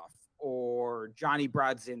Kravtsov or Johnny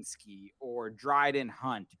Brodzinski or Dryden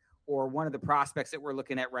Hunt or one of the prospects that we're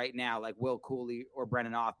looking at right now, like Will Cooley or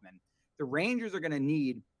Brennan Othman, the Rangers are going to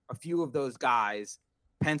need a few of those guys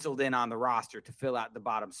penciled in on the roster to fill out the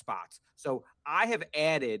bottom spots. So I have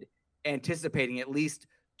added, anticipating at least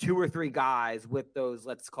 2 or 3 guys with those,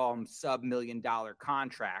 let's call them sub-$1 million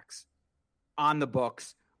contracts on the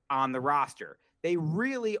books, on the roster. They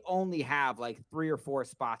really only have like 3 or 4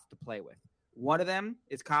 spots to play with. One of them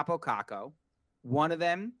is Kaapo Kakko. One of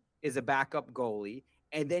them is a backup goalie.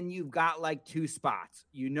 And then you've got like 2 spots.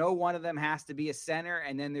 One of them has to be a center,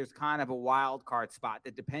 and then there's kind of a wild card spot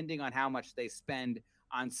that, depending on how much they spend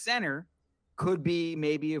on center, could be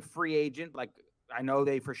maybe a free agent. Like, I know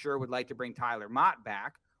they for sure would like to bring Tyler Mott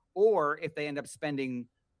back. Or if they end up spending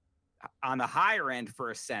on the higher end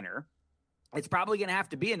for a center, it's probably going to have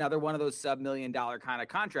to be another one of those sub-$1 million kind of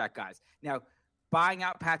contract guys. Now, buying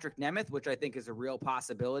out Patrick Nemeth, which I think is a real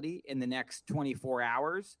possibility in the next 24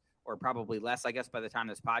 hours, or probably less, I guess, by the time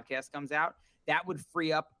this podcast comes out, that would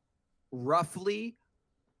free up roughly,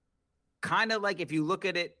 kind of like, if you look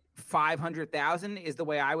at it, $500,000 is the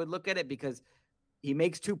way I would look at it, because he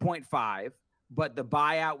makes 2.5, but the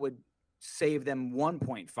buyout would save them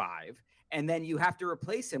 1.5, and then you have to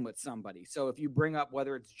replace him with somebody. So if you bring up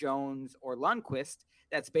whether it's Jones or Lundqvist,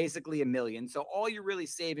 that's basically $1 million. So all you're really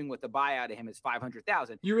saving with the buyout of him is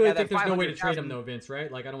 $500,000. You really think there's no way to trade him though, Vince,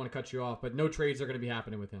 right? Like, I don't want to cut you off, but no trades are going to be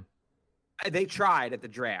happening with him. They tried at the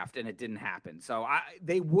draft and it didn't happen. So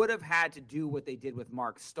they would have had to do what they did with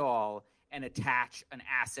Mark Stahl and attach an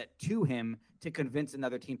asset to him to convince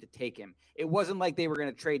another team to take him. It wasn't like they were going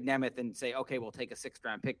to trade Nemeth and say, okay, we'll take a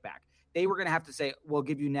 6th-round pick back. They were going to have to say, we'll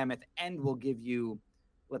give you Nemeth and we'll give you,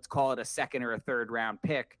 let's call it a 2nd or a 3rd-round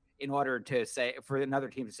pick, in order to say, for another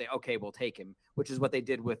team to say, okay, we'll take him, which is what they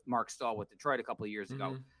did with Mark Stahl with Detroit a couple of years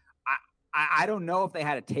ago. I don't know if they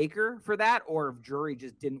had a taker for that, or if Drury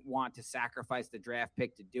just didn't want to sacrifice the draft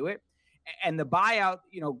pick to do it. And the buyout,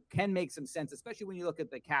 can make some sense, especially when you look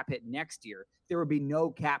at the cap hit next year. There would be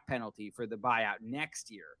no cap penalty for the buyout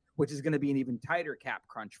next year, which is going to be an even tighter cap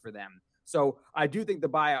crunch for them. So I do think the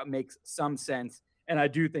buyout makes some sense, and I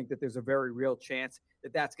do think that there's a very real chance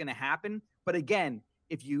that that's going to happen. But again,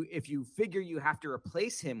 if you figure you have to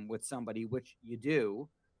replace him with somebody, which you do,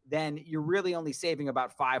 then you're really only saving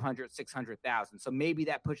about $500,000-$600,000. So maybe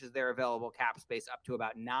that pushes their available cap space up to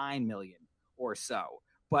about $9 million or so.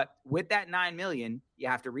 But with that $9 million, you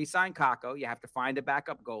have to re-sign Kakko, you have to find a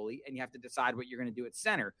backup goalie, and you have to decide what you're going to do at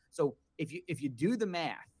center. So if you do the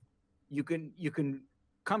math, you can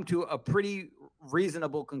come to a pretty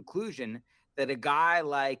reasonable conclusion that a guy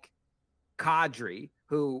like Kadri,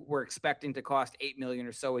 who we're expecting to cost $8 million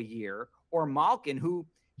or so a year, or Malkin, who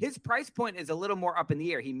his price point is a little more up in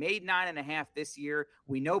the air. He made 9.5 this year.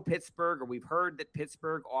 We know Pittsburgh, or we've heard that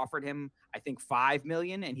Pittsburgh offered him, I think, $5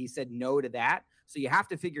 million, and he said no to that. So you have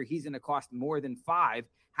to figure he's going to cost more than $5 million.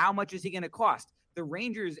 How much is he going to cost? The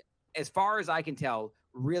Rangers, as far as I can tell,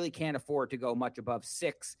 really can't afford to go much above $6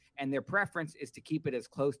 million, and their preference is to keep it as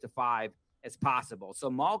close to $5 million as possible. So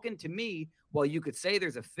Malkin, to me, while you could say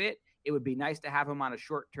there's a fit, it would be nice to have him on a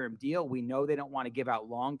short-term deal. We know they don't want to give out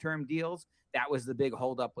long-term deals. That was the big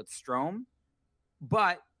holdup with Strome.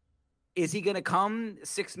 But is he going to come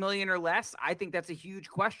 $6 million or less? I think that's a huge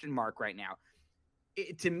question mark right now.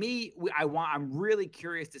 To me, I'm really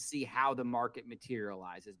curious to see how the market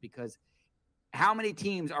materializes, because how many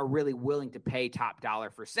teams are really willing to pay top dollar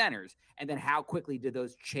for centers, and then how quickly do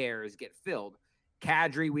those chairs get filled?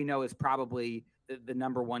 Kadri, we know, is probably the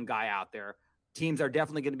number one guy out there. Teams are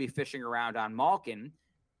definitely going to be fishing around on Malkin.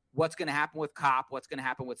 What's going to happen with Kopp? What's going to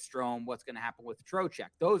happen with Strome? What's going to happen with Trocheck?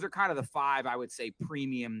 Those are kind of the 5, I would say,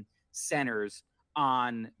 premium centers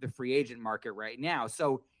on the free agent market right now.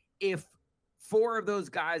 So if 4 of those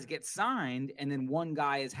guys get signed and then one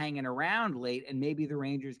guy is hanging around late and maybe the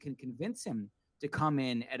Rangers can convince him to come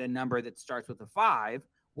in at a number that starts with a 5,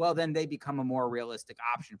 well, then they become a more realistic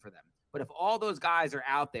option for them. But if all those guys are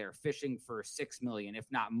out there fishing for $6 million, if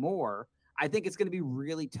not more, I think it's going to be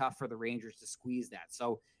really tough for the Rangers to squeeze that.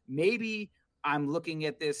 So maybe I'm looking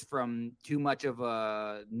at this from too much of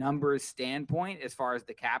a numbers standpoint as far as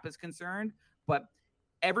the cap is concerned, but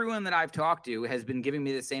everyone that I've talked to has been giving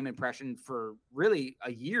me the same impression for really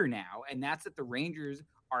a year now, and that's that the Rangers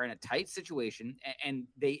are in a tight situation, and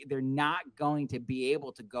they're not going to be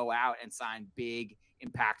able to go out and sign big,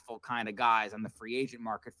 impactful kind of guys on the free agent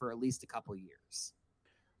market for at least a couple years.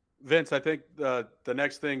 Vince, I think the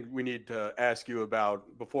next thing we need to ask you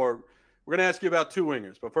about before we're going to ask you about 2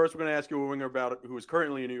 wingers, but first we're going to ask you a winger about who is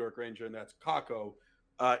currently a New York Ranger, and that's Kakko.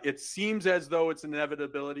 It seems as though it's an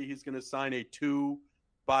inevitability he's going to sign a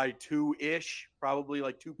 2x2-ish, probably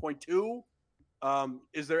like 2.2.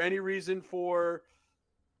 Is there any reason for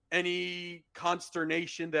any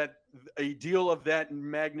consternation that a deal of that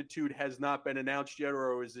magnitude has not been announced yet,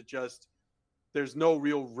 or is it just there's no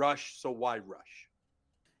real rush, so why rush?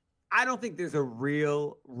 I don't think there's a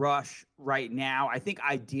real rush right now. I think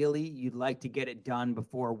ideally you'd like to get it done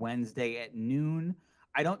before Wednesday at noon.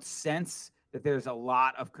 I don't sense that there's a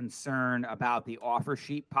lot of concern about the offer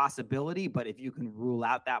sheet possibility, but if you can rule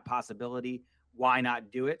out that possibility, why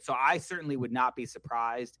not do it? So I certainly would not be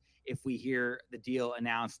surprised if we hear the deal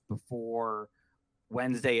announced before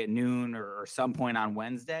Wednesday at noon or some point on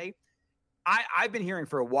Wednesday. I've been hearing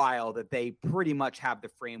for a while that they pretty much have the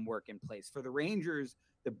framework in place. For the Rangers,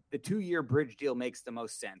 the 2-year bridge deal makes the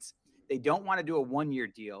most sense. They don't want to do a 1-year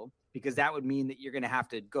deal because that would mean that you're going to have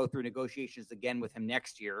to go through negotiations again with him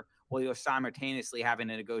next year, while you're simultaneously having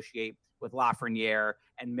to negotiate with Lafreniere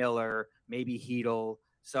and Miller, maybe Hedl.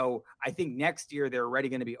 So I think next year they're already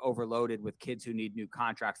going to be overloaded with kids who need new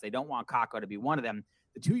contracts. They don't want Kakko to be one of them.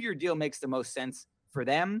 The 2-year deal makes the most sense for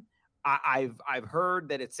them. I've heard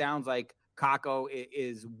that it sounds like Kakko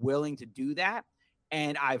is willing to do that.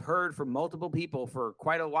 And I've heard from multiple people for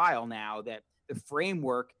quite a while now that the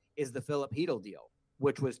framework is the Philip Hedl deal,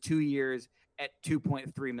 which was 2 years at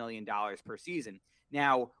 $2.3 million per season.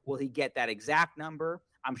 Now, will he get that exact number?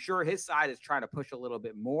 I'm sure his side is trying to push a little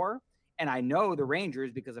bit more. And I know the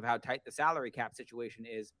Rangers, because of how tight the salary cap situation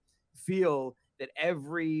is, feel that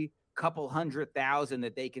every couple $100,000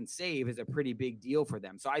 that they can save is a pretty big deal for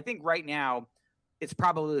them. So I think right now it's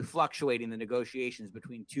probably fluctuating the negotiations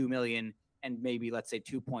between 2 million and maybe, let's say,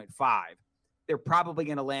 2.5. They're probably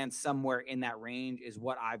going to land somewhere in that range is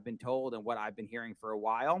what I've been told and what I've been hearing for a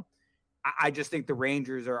while. I just think the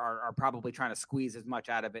Rangers are probably trying to squeeze as much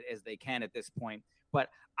out of it as they can at this point. But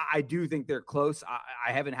I do think they're close.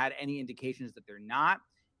 I haven't had any indications that they're not.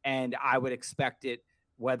 And I would expect it,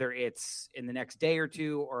 whether it's in the next day or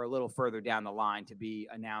two or a little further down the line, to be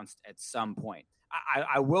announced at some point.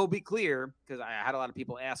 I will be clear, because I had a lot of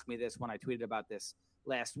people ask me this when I tweeted about this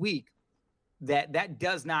last week, that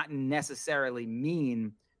does not necessarily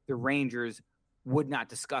mean the Rangers would not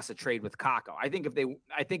discuss a trade with Kakko. I think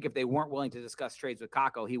if they weren't willing to discuss trades with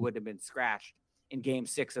Kakko, he would have been scratched in Game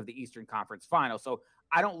 6 of the Eastern Conference Final. So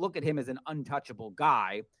I don't look at him as an untouchable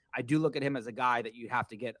guy. I do look at him as a guy that you have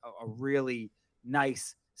to get a really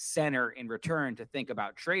nice center in return to think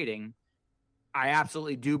about trading. I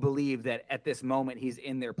absolutely do believe that at this moment he's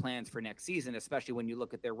in their plans for next season, especially when you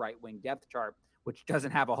look at their right wing depth chart, which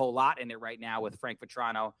doesn't have a whole lot in it right now with Frank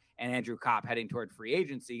Vetrano and Andrew Kopp heading toward free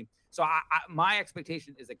agency. So my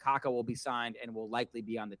expectation is that Kakko will be signed and will likely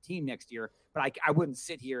be on the team next year, but I wouldn't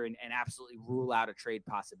sit here and absolutely rule out a trade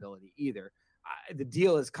possibility either. The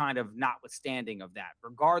deal is kind of notwithstanding of that.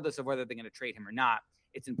 Regardless of whether they're going to trade him or not,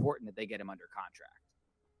 it's important that they get him under contract.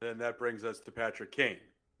 And that brings us to Patrick Kane,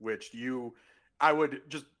 which I would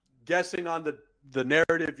just guessing on the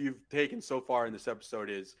narrative you've taken so far in this episode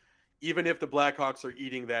is, even if the Blackhawks are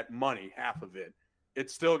eating that money, half of it,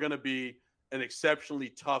 it's still going to be an exceptionally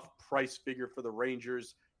tough price figure for the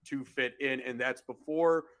Rangers to fit in. And that's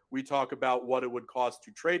before we talk about what it would cost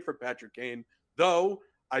to trade for Patrick Kane. Though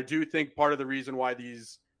I do think part of the reason why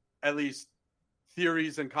these, at least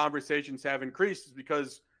theories and conversations have increased, is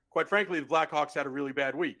because, quite frankly, the Blackhawks had a really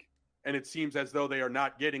bad week. And it seems as though they are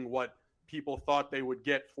not getting what people thought they would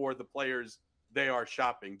get for the players they are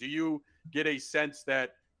shopping. Do you get a sense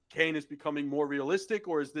that Kane is becoming more realistic,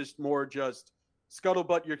 or is this more just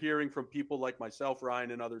scuttlebutt you're hearing from people like myself,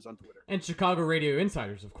 Ryan, and others on Twitter. And Chicago Radio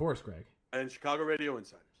Insiders, of course, Greg. And Chicago Radio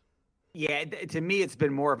Insiders. Yeah, to me, it's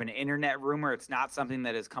been more of an internet rumor. It's not something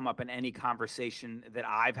that has come up in any conversation that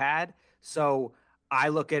I've had. So I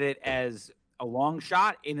look at it as a long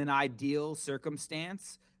shot. In an ideal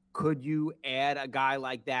circumstance, could you add a guy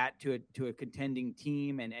like that to a contending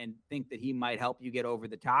team and think that he might help you get over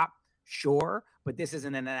the top? Sure, but this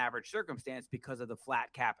isn't an average circumstance because of the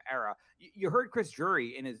flat cap era. You heard Chris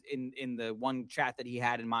Drury in the one chat that he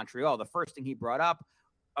had in Montreal. The first thing he brought up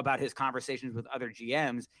about his conversations with other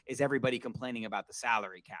GMs is everybody complaining about the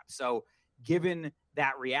salary cap. So given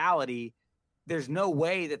that reality, there's no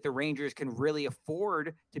way that the Rangers can really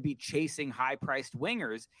afford to be chasing high-priced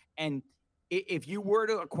wingers. And if you were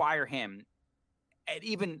to acquire him at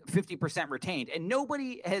even 50% retained, and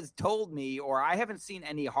nobody has told me, or I haven't seen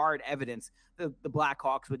any hard evidence that the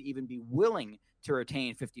Blackhawks would even be willing to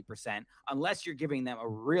retain 50%, unless you're giving them a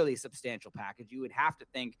really substantial package. You would have to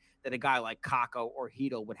think that a guy like Kakko or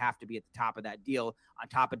Hedl would have to be at the top of that deal on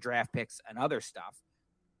top of draft picks and other stuff.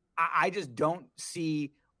 I just don't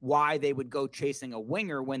see why they would go chasing a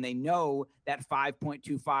winger when they know that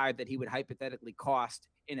 5.25 that he would hypothetically cost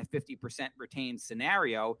in a 50% retained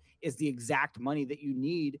scenario is the exact money that you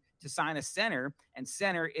need to sign a center. And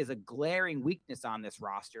center is a glaring weakness on this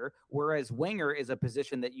roster, whereas winger is a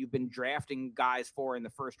position that you've been drafting guys for in the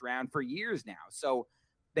first round for years now. So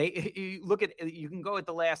you can go at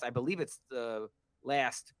the last, I believe it's the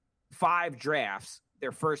last 5 drafts.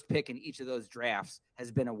 Their first pick in each of those drafts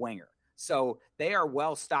has been a winger. So they are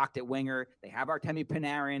well stocked at winger. They have Artemi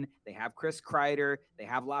Panarin. They have Chris Kreider. They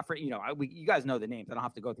have Lafreniere. You guys know the names. I don't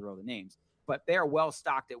have to go through all the names. But they are well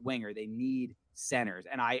stocked at winger. They need centers.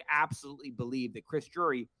 And I absolutely believe that Chris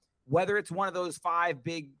Drury, whether it's one of those 5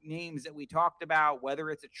 big names that we talked about,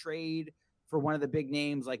 whether it's a trade for one of the big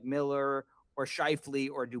names like Miller or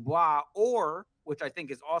Scheifele or Dubois, or, which I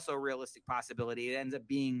think is also a realistic possibility, it ends up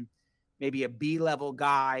being maybe a B-level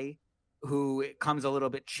guy who comes a little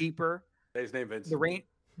bit cheaper. Say his name, Vince.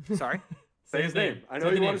 Sorry? Say his name. I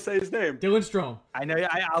know you want to say his name. Dylan Strome. I know.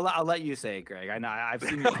 I'll let you say it, Greg. I know. I've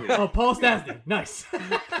seen your tweet. Oh, Paul Stastny. Nice.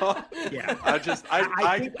 Yeah.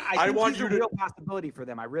 I want you to. Real possibility for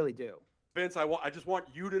them. I really do. Vince, I just want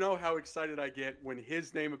you to know how excited I get when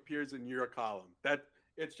his name appears in your column. That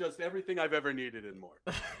it's just everything I've ever needed and more.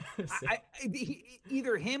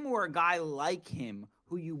 Either him or a guy like him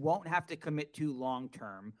who you won't have to commit to long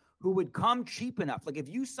term, who would come cheap enough. Like if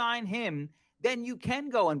you sign him, then you can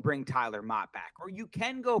go and bring Tyler Mott back, or you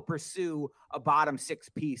can go pursue a bottom 6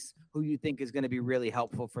 piece who you think is going to be really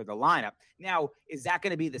helpful for the lineup. Now, is that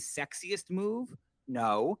going to be the sexiest move?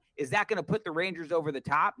 No. Is that going to put the Rangers over the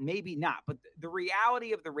top? Maybe not. But the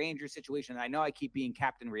reality of the Rangers situation, and I know I keep being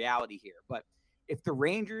Captain Reality here, but if the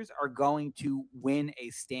Rangers are going to win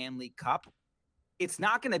a Stanley Cup, it's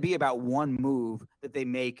not going to be about one move that they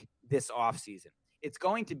make this offseason. It's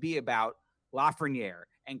going to be about Lafreniere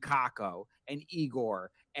and Kakko and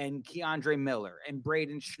Igor and Keandre Miller and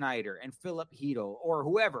Braden Schneider and Philip Hedl or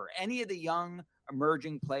whoever, any of the young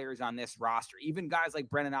emerging players on this roster, even guys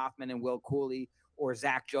like Brennan Othmann and Will Cooley or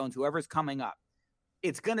Zach Jones, whoever's coming up.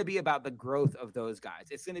 It's going to be about the growth of those guys.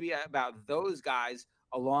 It's going to be about those guys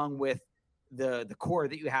along with the core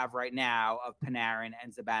that you have right now of Panarin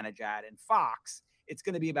and Zibanejad and Fox. It's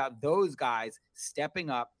going to be about those guys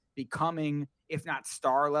stepping up, becoming, if not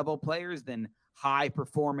star level players, then high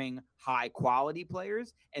performing, high quality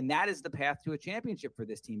players. And that is the path to a championship for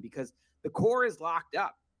this team because the core is locked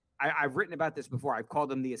up. I've written about this before. I've called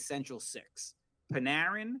them the essential 6: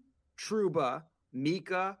 Panarin, Trouba,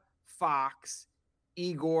 Mika, Fox,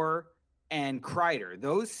 Igor, and Kreider.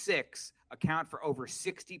 Those 6 account for over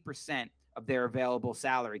 60% of their available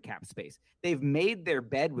salary cap space. They've made their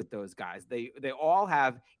bed with those guys. They all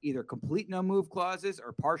have either complete no move clauses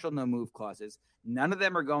or partial no move clauses. None of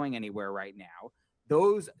them are going anywhere right now.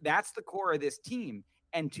 That's the core of this team.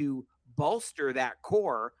 And to bolster that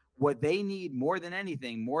core, what they need more than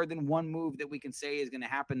anything, more than one move that we can say is going to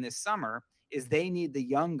happen this summer, is they need the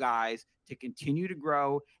young guys to continue to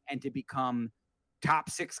grow and to become top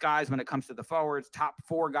 6 guys when it comes to the forwards, top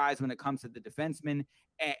 4 guys when it comes to the defensemen,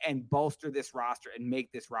 and bolster this roster and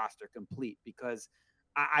make this roster complete. Because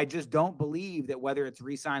I just don't believe that whether it's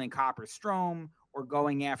re-signing Copper Strome or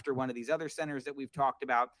going after one of these other centers that we've talked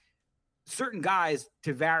about, certain guys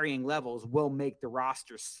to varying levels will make the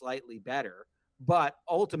roster slightly better. But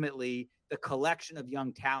ultimately, the collection of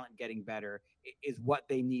young talent getting better is what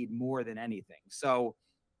they need more than anything. So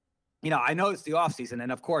I know it's the offseason,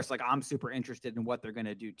 and of course, like I'm super interested in what they're going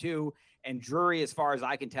to do too. And Drury, as far as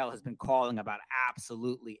I can tell, has been calling about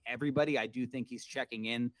absolutely everybody. I do think he's checking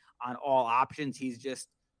in on all options. He's just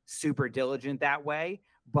super diligent that way.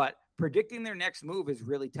 But predicting their next move is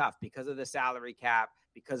really tough because of the salary cap,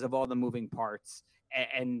 because of all the moving parts,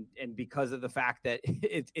 and because of the fact that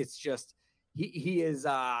it's just he is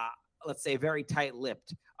let's say very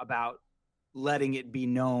tight-lipped about letting it be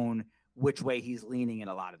known which way he's leaning in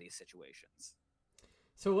a lot of these situations.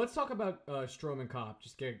 So let's talk about Strome and Kopp.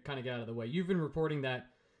 Just get out of the way. You've been reporting that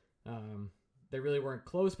they really weren't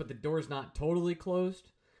close, but the door's not totally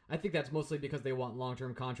closed. I think that's mostly because they want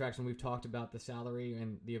long-term contracts, and we've talked about the salary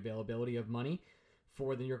and the availability of money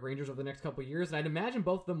for the New York Rangers over the next couple of years. And I'd imagine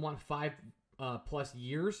both of them want 5+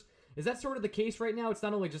 years. Is that sort of the case right now? It's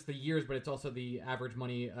not only just the years, but it's also the average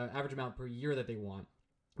amount per year that they want.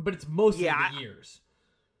 But it's mostly the years.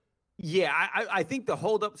 Yeah, I think the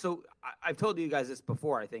holdup. So I've told you guys this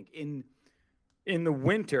before. I think in the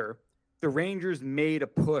winter, the Rangers made a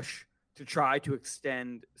push to try to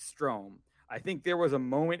extend Strome. I think there was a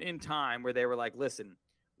moment in time where they were like, listen,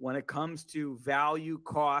 when it comes to value,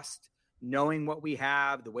 cost, knowing what we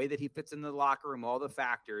have, the way that he fits in the locker room, all the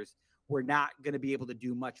factors, we're not going to be able to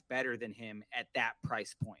do much better than him at that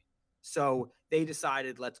price point. So they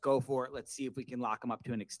decided, let's go for it. Let's see if we can lock him up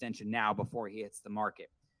to an extension now before he hits the market.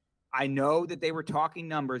 I know that they were talking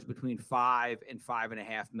numbers between $5 and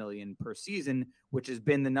 $5.5 million per season, which has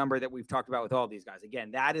been the number that we've talked about with all these guys.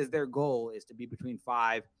 Again, that is their goal, is to be between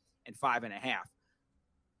 5 and 5.5.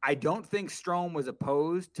 I don't think Strome was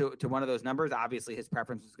opposed to one of those numbers. Obviously, his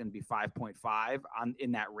preference was going to be 5.5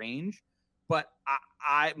 in that range. But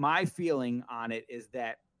my feeling on it is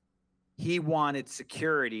that he wanted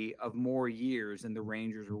security of more years than the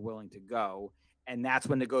Rangers were willing to go. And that's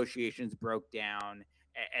when negotiations broke down.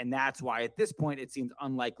 And that's why at this point, it seems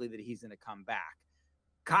unlikely that he's going to come back.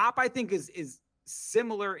 Kopp, I think, is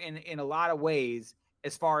similar in a lot of ways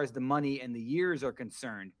as far as the money and the years are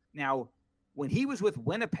concerned. Now, when he was with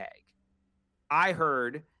Winnipeg, I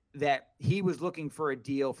heard that he was looking for a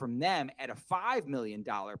deal from them at a $5 million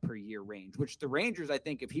per year range, which the Rangers, I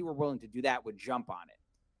think, if he were willing to do that, would jump on it.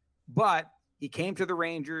 But he came to the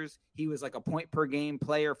Rangers. He was like a point per game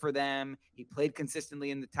player for them. He played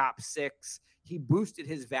consistently in the top 6. He boosted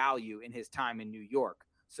his value in his time in New York.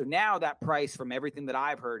 So now that price, from everything that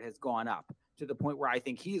I've heard, has gone up to the point where I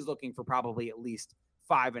think he's looking for probably at least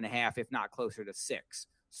 5.5, if not closer to 6.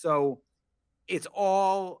 So it's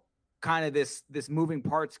all kind of this moving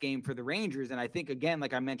parts game for the Rangers. And I think, again,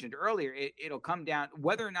 like I mentioned earlier, it'll come down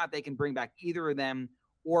whether or not they can bring back either of them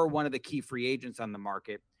or one of the key free agents on the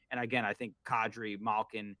market. And again, I think Kadri,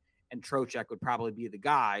 Malkin, and Trocheck would probably be the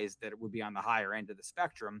guys that would be on the higher end of the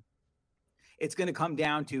spectrum. It's going to come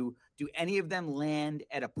down to, do any of them land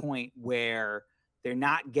at a point where they're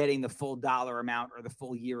not getting the full dollar amount or the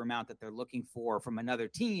full year amount that they're looking for from another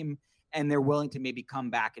team, and they're willing to maybe come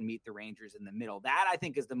back and meet the Rangers in the middle? That, I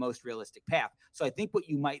think, is the most realistic path. So I think what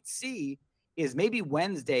you might see is maybe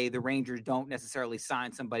Wednesday, the Rangers don't necessarily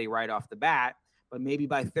sign somebody right off the bat, but maybe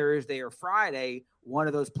by Thursday or Friday, one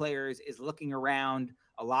of those players is looking around.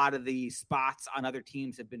 A lot of the spots on other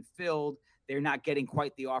teams have been filled. They're not getting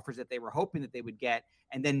quite the offers that they were hoping that they would get.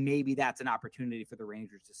 And then maybe that's an opportunity for the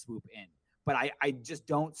Rangers to swoop in. But I just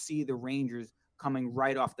don't see the Rangers coming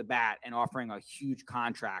right off the bat and offering a huge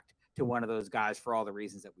contract to one of those guys for all the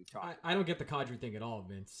reasons that we've talked. I don't get the Kadri thing at all,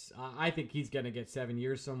 Vince. I think he's going to get 7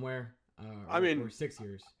 years somewhere. Or 6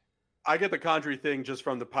 years. I get the Kadri thing just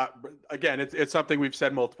from again, it's something we've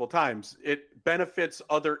said multiple times. It benefits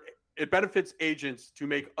agents to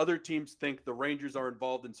make other teams think the Rangers are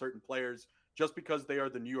involved in certain players just because they are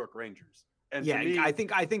the New York Rangers. And yeah, to me, I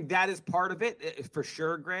think that is part of it for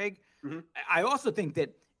sure, Greg. Mm-hmm. I also think that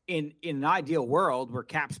in an ideal world where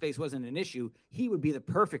cap space wasn't an issue, he would be the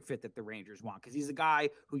perfect fit that the Rangers want, because he's a guy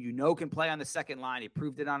who can play on the second line. He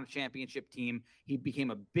proved it on a championship team. He became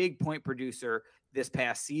a big point producer this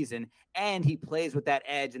past season, and he plays with that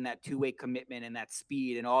edge and that two-way commitment and that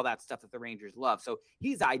speed and all that stuff that the Rangers love. So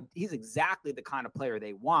he's exactly the kind of player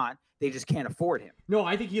they want. They just can't afford him. No,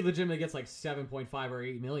 I think he legitimately gets like 7.5 or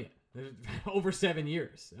 8 million over 7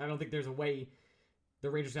 years. I don't think there's a way the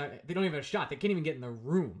Rangers, they don't even have a shot. They can't even get in the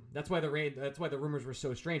room. That's why the rumors were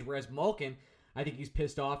so strange. Whereas Malkin, I think he's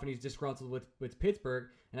pissed off and he's disgruntled with Pittsburgh,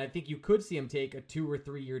 and I think you could see him take a 2 or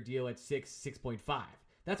 3 year deal at 6.5.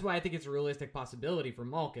 That's why I think it's a realistic possibility for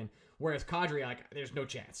Malkin. Whereas Kadri, there's no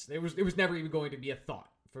chance. It was never even going to be a thought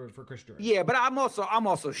for Chris Drury. Yeah, but I'm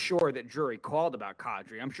also sure that Drury called about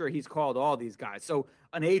Kadri. I'm sure he's called all these guys. So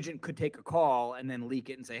an agent could take a call and then leak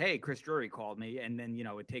it and say, "Hey, Chris Drury called me," and then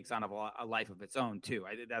it takes on a life of its own too.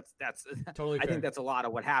 That's Totally I fair. think that's a lot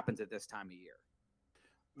of what happens at this time of year.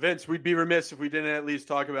 Vince, we'd be remiss if we didn't at least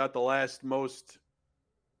talk about the last most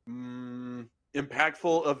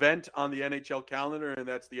impactful event on the NHL calendar, and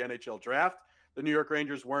that's the NHL draft. The New York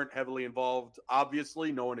Rangers weren't heavily involved.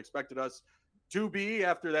 Obviously, no one expected us to be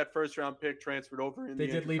after that first round pick transferred over. They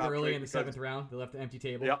did leave early in the 7th round. They left the empty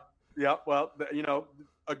table. Yeah. Well,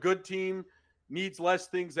 a good team needs less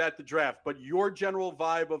things at the draft. But your general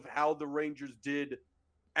vibe of how the Rangers did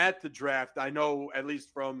at the draft, I know at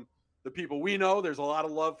least from the people we know, there's a lot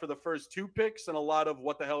of love for the first 2 picks and a lot of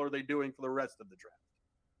what the hell are they doing for the rest of the draft.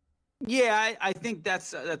 Yeah, I think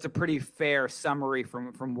that's a pretty fair summary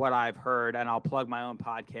from what I've heard, and I'll plug my own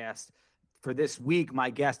podcast. For this week, my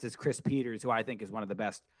guest is Chris Peters, who I think is one of the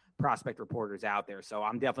best prospect reporters out there. So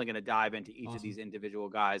I'm definitely going to dive into each of these individual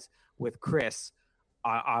guys with Chris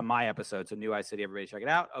on my episode. So New Ice City, everybody check it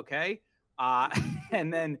out. Okay.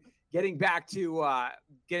 And then getting back to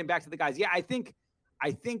the guys. Yeah, I think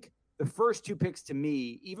the first 2 picks to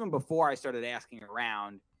me, even before I started asking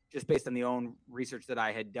around, just based on the own research that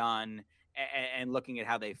I had done and looking at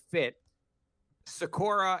how they fit,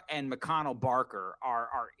 Sikora and McConnell Barker are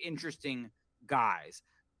interesting guys.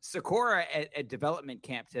 Sikora at development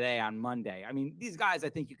camp today on Monday. I mean, these guys, I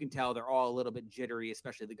think you can tell they're all a little bit jittery,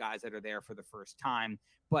 especially the guys that are there for the first time.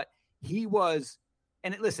 But he was,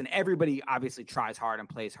 and listen, everybody obviously tries hard and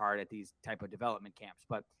plays hard at these type of development camps,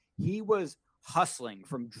 but he was hustling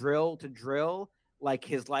from drill to drill like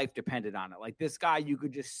his life depended on it. Like this guy, you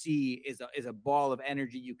could just see is a ball of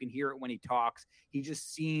energy. You can hear it when he talks. He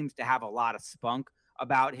just seems to have a lot of spunk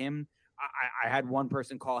about him. I had one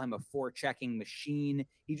person call him a forechecking machine.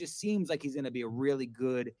 He just seems like he's going to be a really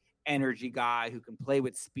good energy guy who can play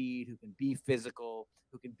with speed, who can be physical,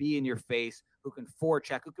 who can be in your face, who can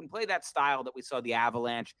forecheck, who can play that style that we saw the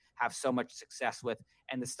Avalanche have so much success with,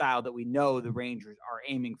 and the style that we know the Rangers are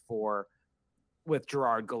aiming for with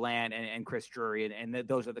Gerard Gallant and Chris Drury, and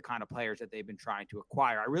those are the kind of players that they've been trying to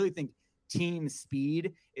acquire. I really think team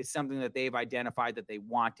speed is something that they've identified that they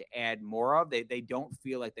want to add more of. They don't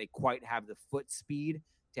feel like they quite have the foot speed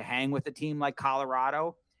to hang with a team like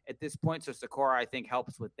Colorado at this point. So Sikora, I think,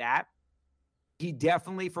 helps with that. He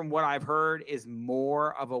definitely, from what I've heard, is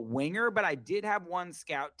more of a winger, but I did have one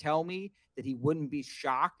scout tell me that he wouldn't be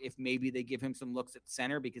shocked if maybe they give him some looks at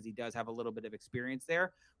center because he does have a little bit of experience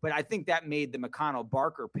there. But I think that made the McConnell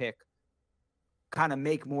Barker pick kind of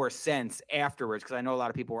make more sense afterwards, because I know a lot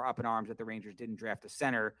of people were up in arms that the Rangers didn't draft a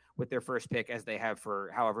center with their first pick, as they have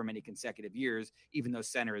for however many consecutive years, even though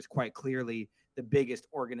center is quite clearly the biggest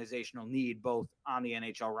organizational need, both on the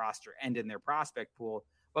NHL roster and in their prospect pool.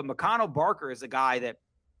 But McConnell Barker is a guy that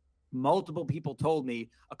multiple people told me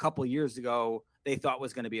a couple of years ago they thought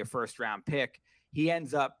was going to be a first-round pick. He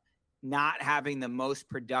ends up not having the most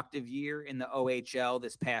productive year in the OHL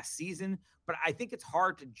this past season, but I think it's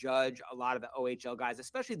hard to judge a lot of the OHL guys,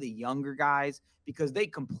 especially the younger guys, because they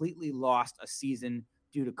completely lost a season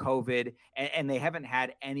due to COVID, and they haven't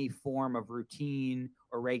had any form of routine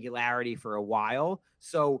or regularity for a while.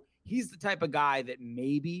 So he's the type of guy that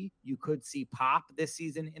maybe you could see pop this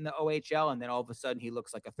season in the OHL, and then all of a sudden he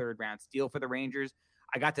looks like a third-round steal for the Rangers.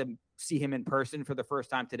 I got to see him in person for the first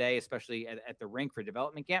time today, especially at the rink for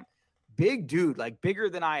development camp. Big dude, like bigger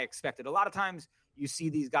than I expected. A lot of times you see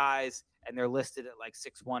these guys and they're listed at like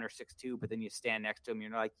 6'1" or 6'2", but then you stand next to him,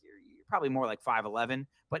 you're like, you're probably more like 5'11".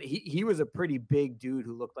 But he was a pretty big dude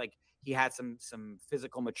who looked like he had some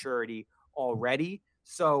physical maturity already.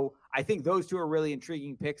 So I think those two are really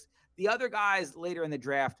intriguing picks. The other guys later in the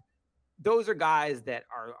draft, those are guys that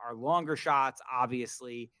are longer shots,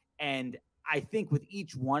 obviously. And I think with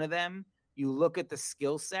each one of them, you look at the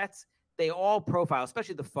skill sets, they all profile,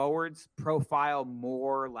 especially the forwards, profile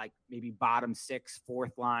more like maybe bottom 6,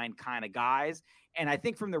 fourth line kind of guys. And I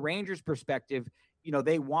think from the Rangers' perspective,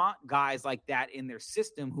 they want guys like that in their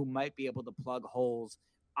system who might be able to plug holes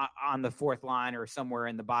on the fourth line or somewhere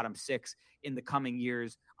in the bottom 6 in the coming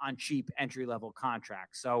years on cheap entry-level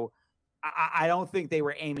contracts. So I don't think they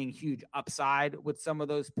were aiming huge upside with some of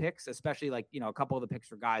those picks, especially like, a couple of the picks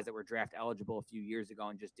for guys that were draft eligible a few years ago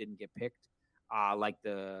and just didn't get picked, like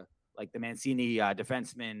the Mancini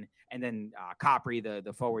defenseman, and then Capri,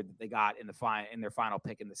 the forward that they got in their final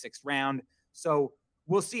pick in the 6th round. So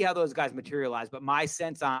we'll see how those guys materialize. But my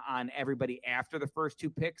sense on everybody after the first 2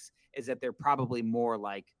 picks is that they're probably more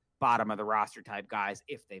like bottom of the roster type guys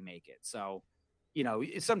if they make it. So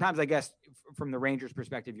sometimes I guess from the Rangers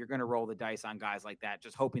perspective, you're going to roll the dice on guys like that,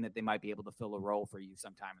 just hoping that they might be able to fill a role for you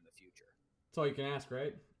sometime in the future. That's all you can ask,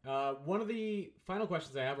 right? One of the final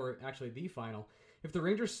questions I have, or actually the final, if the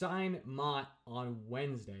Rangers sign Mott on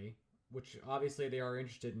Wednesday, which obviously they are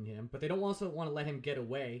interested in him, but they don't also want to let him get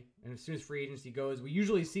away. And as soon as free agency goes, we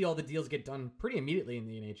usually see all the deals get done pretty immediately in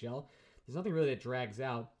the NHL. There's nothing really that drags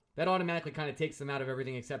out. That automatically kind of takes them out of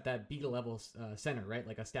everything except that beta level center, right?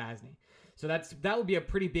 Like a Stastny. So that would be a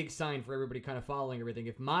pretty big sign for everybody kind of following everything.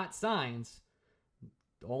 If Mott signs,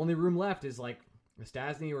 the only room left is like a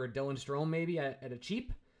Stastny or a Dylan Strome maybe at a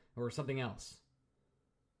cheap or something else.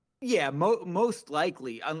 Yeah, most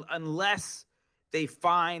likely, unless they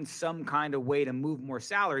find some kind of way to move more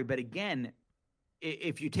salary. But again,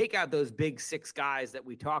 if you take out those big six guys that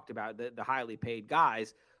we talked about, the highly paid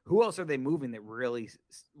guys, who else are they moving that really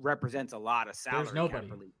represents a lot of salary? There's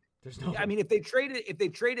nobody. I mean, if they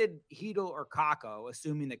traded Hedl or Kakko,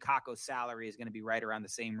 assuming that Kakko's salary is going to be right around the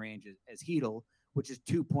same range as Hedl, which is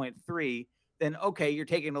 2.3, then okay, you're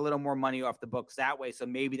taking a little more money off the books that way. So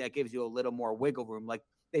maybe that gives you a little more wiggle room. Like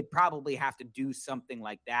they'd probably have to do something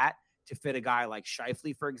like that to fit a guy like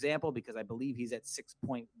Scheifele, for example, because I believe he's at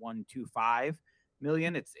 $6.125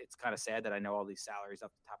 million. It's kind of sad that I know all these salaries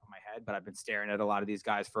off the top of my head, but I've been staring at a lot of these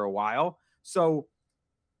guys for a while. So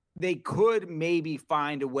they could maybe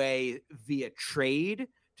find a way via trade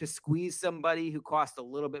to squeeze somebody who costs a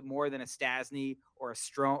little bit more than a Stastny or a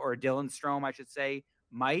Strome or a Dylan Strome, I should say,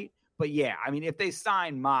 might. But yeah, I mean, if they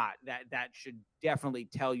sign Mott, that should definitely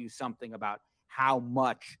tell you something about how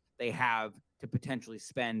much they have to potentially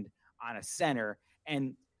spend on a center.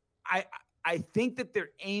 And I think that they're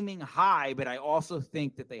aiming high, but I also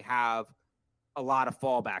think that they have a lot of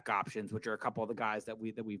fallback options, which are a couple of the guys that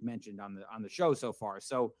we've mentioned on the show so far.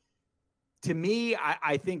 So to me,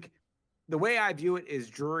 I think the way I view it is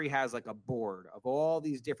Drury has like a board of all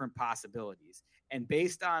these different possibilities. And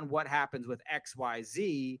based on what happens with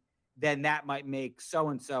XYZ, then that might make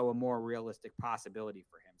so-and-so a more realistic possibility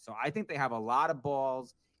for him. So I think they have a lot of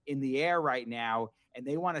balls in the air right now, and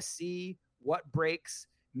they want to see what breaks.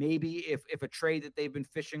 Maybe if a trade that they've been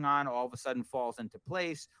fishing on all of a sudden falls into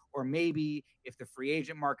place, or maybe if the free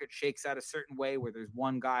agent market shakes out a certain way where there's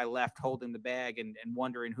one guy left holding the bag and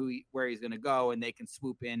wondering where he's going to go, and they can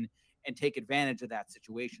swoop in and take advantage of that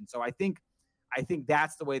situation. So I think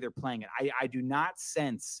that's the way they're playing it. I do not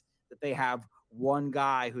sense that they have one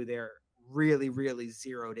guy who they're really, really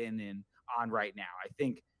zeroed in on right now. I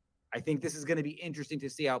think this is going to be interesting to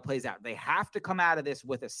see how it plays out. They have to come out of this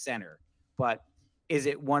with a center, but is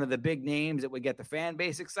it one of the big names that would get the fan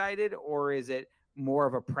base excited, or is it more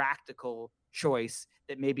of a practical choice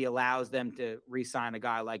that maybe allows them to re-sign a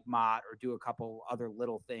guy like Mott or do a couple other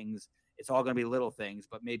little things? It's all going to be little things,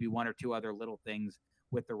 but maybe one or two other little things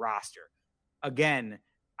with the roster. Again,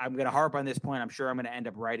 I'm going to harp on this point. I'm sure I'm going to end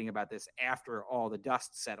up writing about this after all the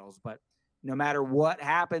dust settles, but no matter what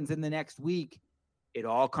happens in the next week, it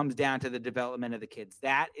all comes down to the development of the kids.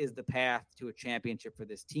 That is the path to a championship for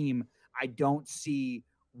this team. I don't see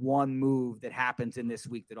one move that happens in this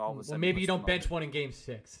week that all of a sudden. Well, maybe you don't bench one in Game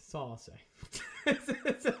 6. That's all I'll say.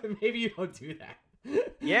 Maybe you don't do that.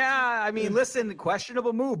 Yeah, I mean, listen,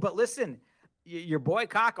 questionable move, but listen, your boy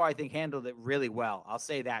Kakko, I think, handled it really well. I'll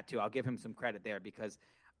say that too. I'll give him some credit there because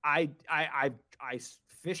I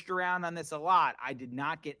fished around on this a lot. I did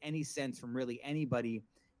not get any sense from really anybody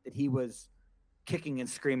that he was kicking and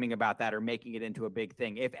screaming about that or making it into a big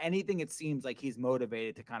thing. If anything, it seems like he's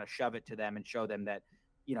motivated to kind of shove it to them and show them that,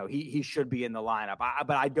 he should be in the lineup.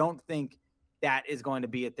 But I don't think that is going to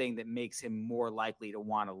be a thing that makes him more likely to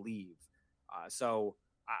want to leave. So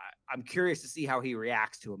I'm curious to see how he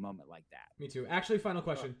reacts to a moment like that. Me too. Actually, final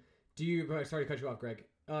question. Sorry to cut you off, Greg.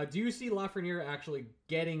 Do you see Lafreniere actually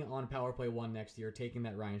getting on Power Play 1 next year, taking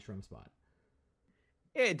that Ryan Strome spot?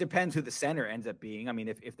 It depends who the center ends up being. I mean,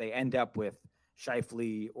 if they end up with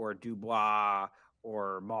Scheifele or Dubois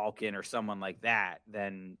or Malkin or someone like that,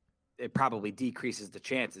 then it probably decreases the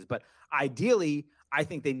chances. But ideally, I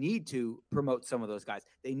think they need to promote some of those guys.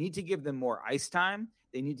 They need to give them more ice time.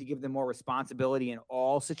 They need to give them more responsibility in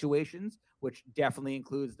all situations, which definitely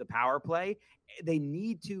includes the power play. They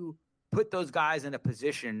need to put those guys in a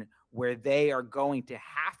position where they are going to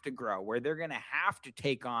have to grow, where they're going to have to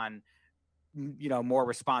take on, more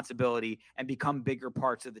responsibility and become bigger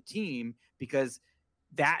parts of the team, because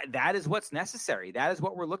that is what's necessary. That is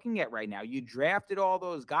what we're looking at right now. You drafted all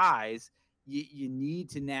those guys. You need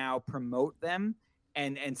to now promote them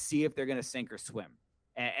and see if they're going to sink or swim.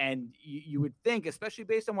 And you would think, especially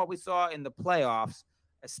based on what we saw in the playoffs,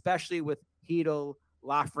 especially with Hedl,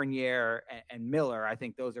 Lafreniere, and Miller, I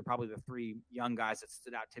think those are probably the three young guys that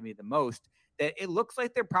stood out to me the most, that it looks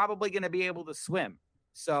like they're probably going to be able to swim.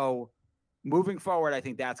 So moving forward, I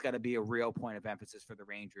think that's got to be a real point of emphasis for the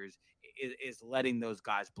Rangers is letting those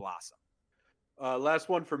guys blossom. Last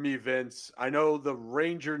one for me, Vince. I know the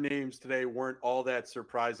Ranger names today weren't all that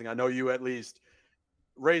surprising. I know you at least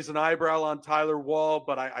raised an eyebrow on Tyler Wall,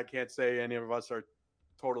 but I can't say any of us are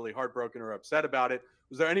totally heartbroken or upset about it.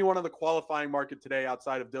 Was there anyone on the qualifying market today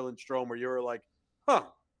outside of Dylan Strome where you were like,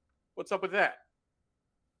 what's up with that?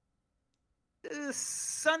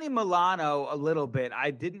 Sonny Milano, a little bit.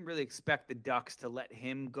 I didn't really expect the Ducks to let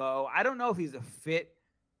him go. I don't know if he's a fit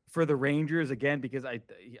for the Rangers, again, because I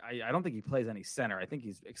don't think he plays any center. I think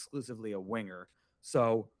he's exclusively a winger.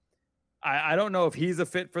 So I don't know if he's a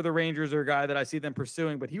fit for the Rangers or a guy that I see them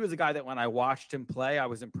pursuing, but he was a guy that when I watched him play, I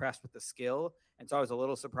was impressed with the skill. And so I was a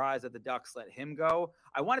little surprised that the Ducks let him go.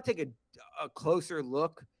 I want to take a closer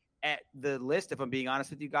look at the list. If I'm being honest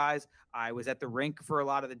with you guys, I was at the rink for a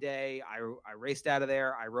lot of the day. I raced out of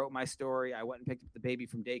there. I wrote my story. I went and picked up the baby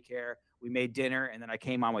from daycare. We made dinner, and then I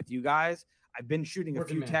came on with you guys. I've been shooting a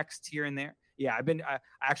few texts here and there. Yeah,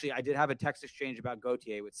 I did have a text exchange about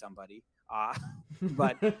Gauthier with somebody,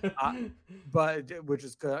 but which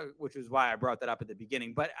is why I brought that up at the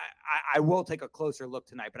beginning. But I will take a closer look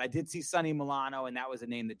tonight. But I did see Sonny Milano, and that was a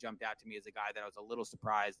name that jumped out to me as a guy that I was a little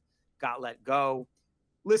surprised got let go.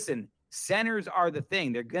 Listen, centers are the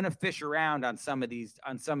thing. They're going to fish around on some of these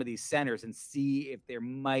centers and see if there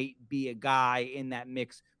might be a guy in that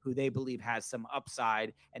mix who they believe has some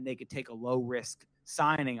upside and they could take a low risk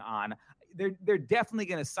signing on. They're definitely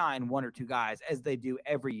going to sign one or two guys, as they do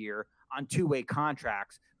every year, on two-way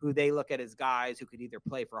contracts who they look at as guys who could either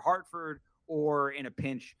play for Hartford or in a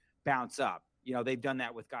pinch bounce up. You know, they've done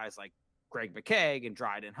that with guys like Greg McKegg and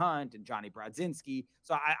Dryden Hunt and Johnny Brodzinski.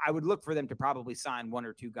 So I would look for them to probably sign one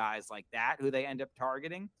or two guys like that who they end up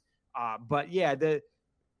targeting. But yeah, the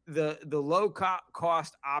low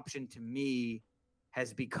cost option to me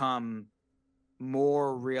has become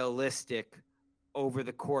more realistic over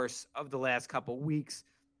the course of the last couple of weeks,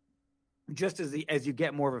 just as you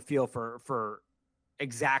get more of a feel for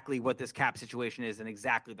exactly what this cap situation is and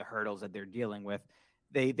exactly the hurdles that they're dealing with.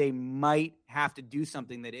 They might have to do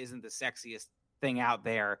something that isn't the sexiest thing out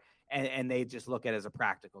there, and they just look at it as a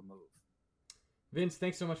practical move. Vince,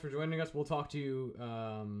 thanks so much for joining us. We'll talk to you,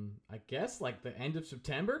 I guess, like the end of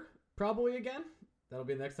September, probably again. That'll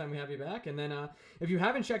be the next time we have you back. And then if you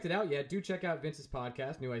haven't checked it out yet, do check out Vince's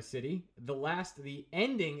podcast, New Ice City. The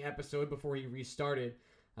ending episode before he restarted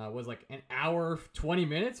was like an hour, 20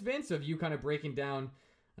 minutes, Vince, of you kind of breaking down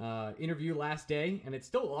interview last day, and it's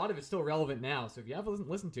still, a lot of it's still relevant now. So if you haven't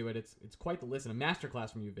listened to it, it's quite the listen, a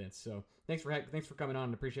masterclass from you, Vince. So thanks for coming on,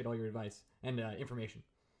 and appreciate all your advice and information.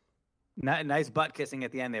 Nice butt kissing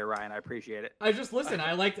at the end there, Ryan. I appreciate it.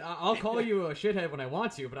 I'll call you a shithead when I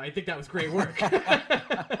want to, but I think that was great work.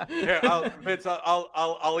 Here, Vince,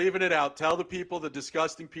 I'll even it out. Tell the people the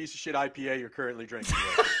disgusting piece of shit IPA you're currently drinking.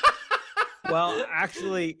 Well,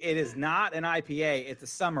 actually, it is not an IPA. It's a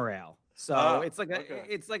summer ale. So it's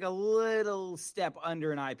like a little step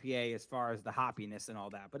under an IPA as far as the hoppiness and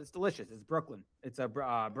all that, but it's delicious. It's Brooklyn. It's a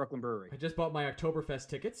Brooklyn brewery. I just bought my Oktoberfest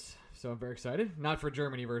tickets, so I'm very excited. Not for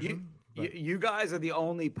Germany version. You guys are the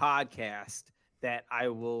only podcast that I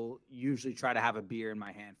will usually try to have a beer in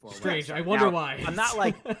my hand for. Strange. I wonder why. I'm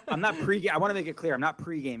not pre. I want to make it clear. I'm not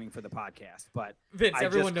pre-gaming for the podcast, but Vince,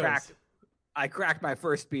 everyone knows. I cracked my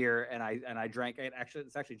first beer and I drank it. Actually,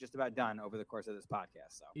 it's actually just about done over the course of this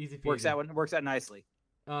podcast. So easy peasy. Works out nicely.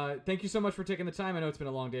 Thank you so much for taking the time. I know it's been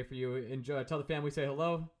a long day for you. Enjoy. Tell the family say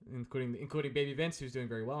hello, including baby Vince, who's doing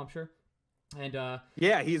very well, I'm sure. And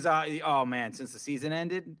yeah, he's oh man, since the season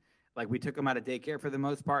ended, like we took him out of daycare for the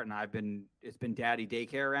most part, and it's been daddy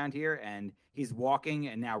daycare around here, and he's walking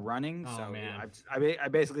and now running. Oh, so man. I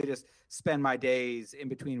basically just spend my days in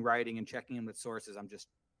between writing and checking in with sources. I'm just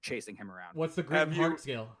chasing him around. What's the grit and heart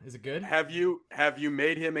scale? Is it good? Have you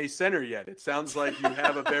made him a center yet? It sounds like you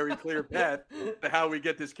have a very clear path to how we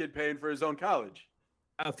get this kid paying for his own college.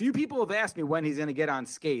 A few people have asked me when he's going to get on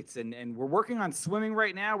skates, and we're working on swimming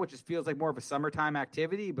right now, which just feels like more of a summertime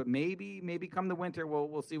activity, but maybe come the winter,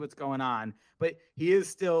 we'll see what's going on. But he is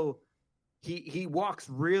still, he walks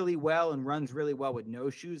really well and runs really well with no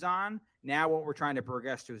shoes on. Now what we're trying to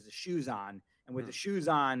progress to is the shoes on, and with the shoes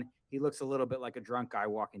on, he looks a little bit like a drunk guy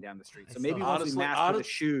walking down the street. So maybe once we master the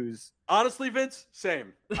shoes. Honestly, Vince,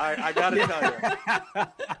 same. I got to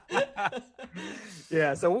tell you.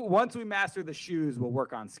 Yeah, so once we master the shoes, we'll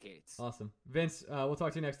work on skates. Awesome. Vince, we'll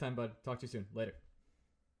talk to you next time, bud. Talk to you soon. Later.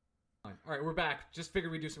 All right, we're back. Just figured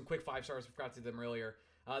we'd do some quick 5-stars. We forgot to do them earlier.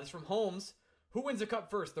 This is from Holmes. Who wins the cup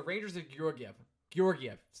first, the Rangers or Georgiev?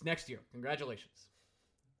 Georgiev. It's next year. Congratulations.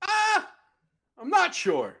 I'm not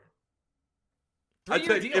sure. I'd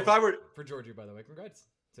 3-year say deal if I were for Giorgio, by the way. Congrats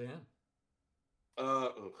to him.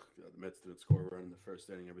 God, the Mets didn't score a run in the first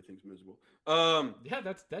inning. Everything's miserable. Yeah,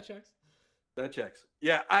 that checks. That checks.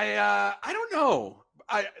 Yeah, I don't know.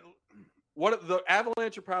 What the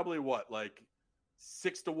Avalanche are probably like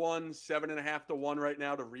 6-1, 7.5-1 right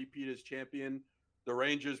now to repeat as champion. The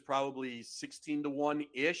Rangers probably 16-1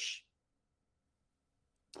 ish.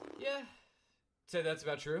 Yeah, say that's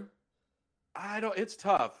about true. It's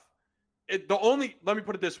tough. Let me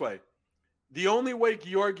put it this way. The only way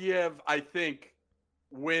Georgiev, I think,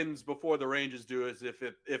 wins before the Rangers do is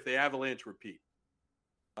if the Avalanche repeat.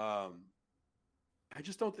 I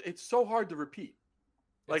just don't. It's so hard to repeat.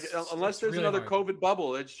 Unless there's really another hard. COVID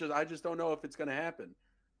bubble, I just don't know if it's going to happen.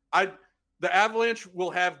 The Avalanche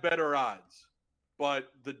will have better odds, but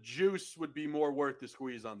the juice would be more worth the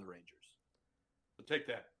squeeze on the Rangers. So take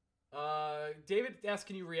that. David asks,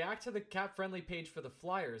 can you react to the cap-friendly page for the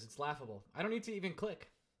Flyers? It's laughable. I don't need to even click.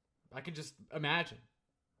 I can just imagine.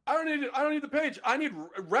 I don't need the page. I need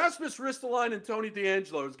Rasmus Ristolainen and Tony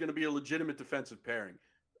DeAngelo is going to be a legitimate defensive pairing.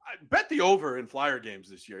 I bet the over in Flyer games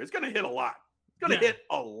this year. It's going to hit a lot. It's going to hit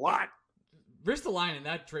a lot. Ristolainen,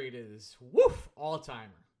 that trade is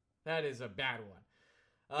all-timer. That is a bad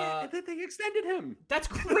one. They extended him. That's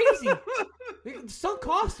crazy. Sunk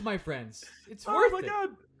cost, my friends. It's worth it. Oh my God.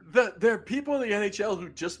 There are people in the NHL who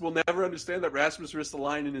just will never understand that Rasmus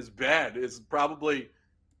Ristolainen is bad.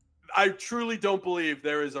 I truly don't believe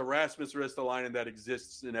there is a Rasmus Ristolainen that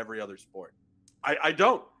exists in every other sport. I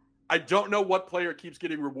don't. I don't know what player keeps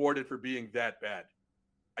getting rewarded for being that bad.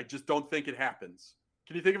 I just don't think it happens.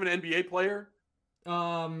 Can you think of an NBA player?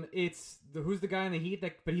 Who's the guy in the Heat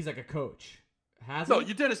but he's like a coach. Haslam?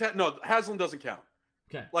 No, Haslam doesn't count.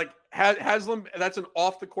 Okay. Like Haslam, that's an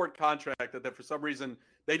off the court contract that for some reason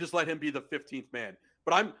they just let him be the 15th man.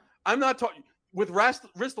 But I'm not talking with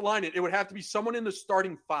Ristolainen. It would have to be someone in the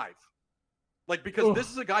starting five, because this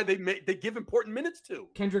is a guy they give important minutes to.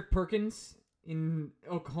 Kendrick Perkins in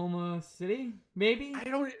Oklahoma City, maybe. I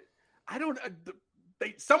don't.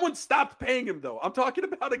 Someone stopped paying him though. I'm talking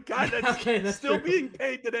about a guy that's still being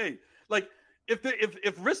paid today. Like if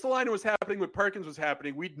Ristolainen was happening, when Perkins was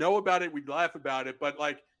happening, we'd know about it, we'd laugh about it, but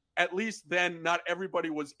at least then not everybody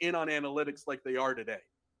was in on analytics like they are today.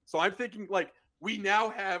 So I'm thinking we now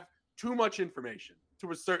have too much information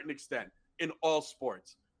to a certain extent in all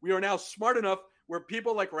sports. We are now smart enough where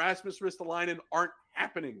people like Rasmus Ristolainen aren't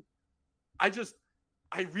happening. I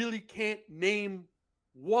really can't name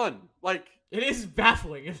one. It is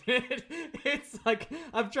baffling, isn't it? It's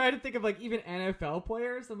I'm trying to think of even NFL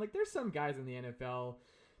players. I'm there's some guys in the NFL,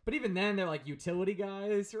 but even then they're utility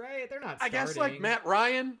guys, right? They're not starting. I guess Matt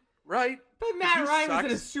Ryan, right? But Matt Ryan was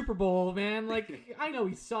in a Super Bowl, man. I know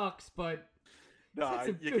he sucks, but no,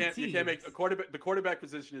 you can't make a quarterback. The quarterback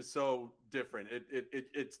position is so different.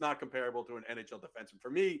 It's not comparable to an NHL defenseman. For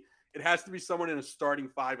me, it has to be someone in a starting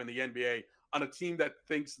five in the NBA on a team that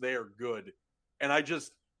thinks they are good. And I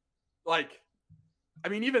just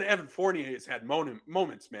even Evan Fournier has had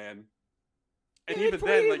moments, man. And even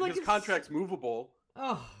then, his contract's movable.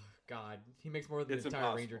 Oh God, he makes more than the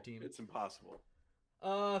entire Ranger team. It's impossible.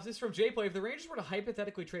 This is from J-Play. If the Rangers were to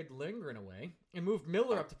hypothetically trade Lindgren away and move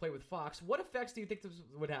Miller up to play with Fox, what effects do you think this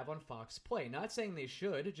would have on Fox play? Not saying they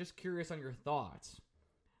should, just curious on your thoughts.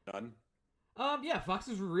 None. Yeah, Fox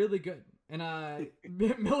is really good, and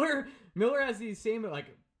Miller has the same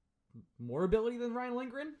more ability than Ryan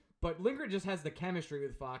Lindgren, but Lindgren just has the chemistry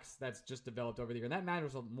with Fox that's just developed over the year, and that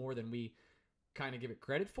matters more than we kind of give it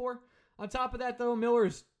credit for. On top of that, though,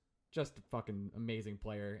 Miller's just a fucking amazing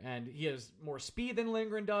player, and he has more speed than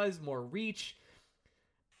Lindgren does, more reach,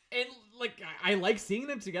 and I like seeing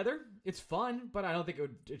them together. It's fun, but I don't think it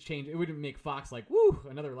would change. It wouldn't make Fox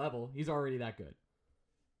another level. He's already that good.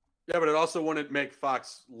 Yeah, but it also wouldn't make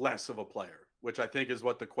Fox less of a player, which I think is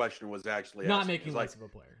what the question was actually not asking. making less of a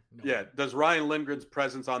player. No. Yeah, does Ryan Lindgren's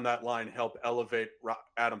presence on that line help elevate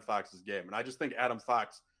Adam Fox's game? And I just think Adam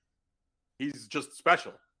Fox, he's just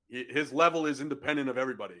special. His level is independent of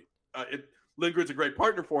everybody. Lindgren's a great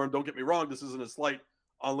partner for him. Don't get me wrong. This isn't a slight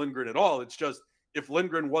on Lindgren at all. It's just if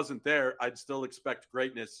Lindgren wasn't there, I'd still expect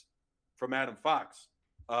greatness from Adam Fox.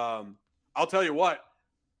 I'll tell you what.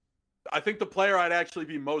 I think the player I'd actually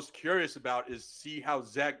be most curious about is see how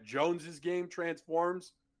Zach Jones's game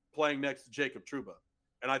transforms playing next to Jacob Trouba.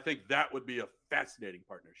 And I think that would be a fascinating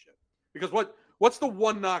partnership. Because what's the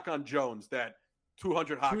one knock on Jones that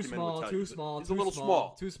 200 hockey men would tell you? Too small. He's a little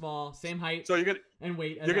small. Too small. Same height. So you're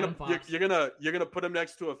gonna put him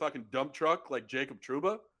next to a fucking dump truck like Jacob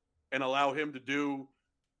Trouba and allow him to do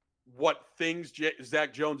what things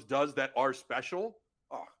Zach Jones does that are special.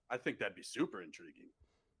 Oh, I think that'd be super intriguing.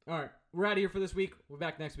 All right, we're out of here for this week. We're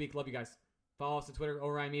back next week. Love you guys. Follow us on Twitter,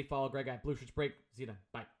 Orion Mead. Follow Greg at Blue Shirts Break. See you then.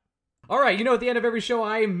 Bye. All right, at the end of every show,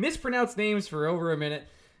 I mispronounce names for over a minute.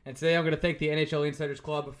 And today I'm going to thank the NHL Insiders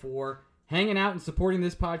Club for hanging out and supporting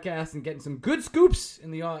this podcast and getting some good scoops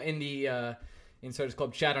in the Insiders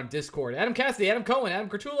Club chat on Discord. Adam Cassidy, Adam Cohen, Adam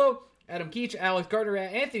Cortullo, Adam Keach, Alex Gardner,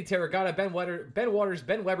 Anthony Terragata, Ben Waters,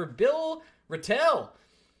 Ben Weber, Bill Rattel,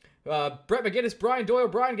 Brett McGinnis, Brian Doyle,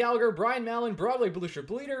 Brian Gallagher, Brian Mallon, Broadway Blue Shirt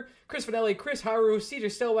Bleeder, Chris Finelli, Chris Haru, CJ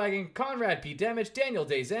Stellwagen, Conrad P. Damage, Daniel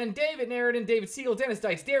Dazen, David Narradin, David Siegel, Dennis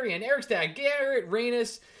Dykes, Darian, Eric Stagg, Garrett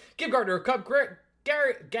Reynes, Give Gardner a cup,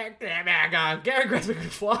 Garrett Grassman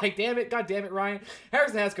McFly, God damn it, Ryan,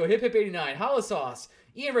 Harrison Haskell, Hip 89, Hollis Sauce,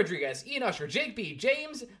 Ian Rodriguez, Ian Usher, Jake B,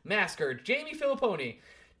 James Masker, Jamie Filipponi,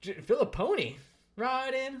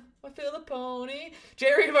 Riding with Filipponi,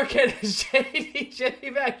 Jerry Marquez,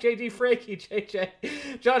 JD Mac, JD Frankie,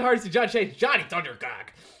 JJ, John Hardesty, John Chase, Johnny Thundercock,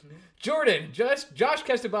 Jordan, Josh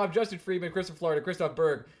Kestabob, Justin Friedman, Chris from Florida, Christoph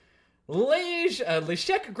Berg,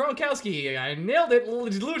 Leszek Gronkowski, I nailed it, Lou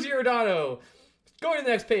Giordano. Going to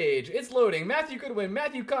the next page, it's loading. Matthew Goodwin,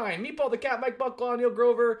 Matthew Kine, Meatball the Cat, Mike Bucklaw, Neil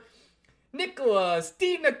Grover, Nicholas,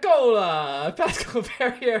 Steve Nicola, Pascal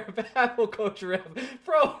Perrier, Apple Coach Rev,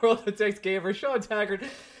 Pro World of Text Gamer, Sean Taggart,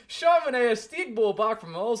 Sean Manea, Steve Bullbach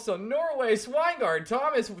from also Norway, Swinegard,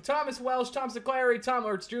 Thomas Welsh, Tom Seclary, Tom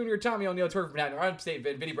Ertz Jr., Tommy O'Neill, Turk from Manhattan, Upstate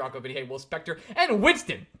Vin, Vinny Brocco, Vinny Hay, Will Spector, and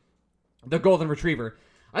Winston, the Golden Retriever.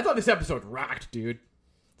 I thought this episode rocked, dude.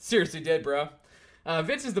 Seriously did, bro.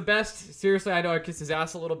 Vince is the best. Seriously, I know I kissed his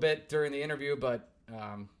ass a little bit during the interview, but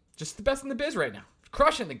just the best in the biz right now.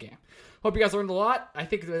 Crushing the game. Hope you guys learned a lot. I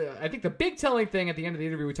think the big telling thing at the end of the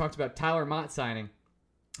interview, we talked about Tyler Mott signing.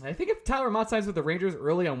 I think if Tyler Mott signs with the Rangers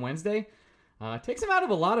early on Wednesday, takes him out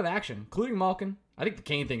of a lot of action, including Malkin. I think the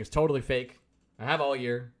Kane thing is totally fake. I have all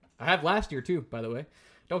year. I have last year too, by the way.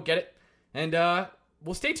 Don't get it. And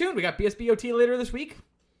we'll stay tuned. We got BSBOT later this week.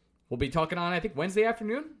 We'll be talking on, I think, Wednesday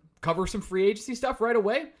afternoon. Cover some free agency stuff right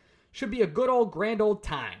away. Should be a good old grand old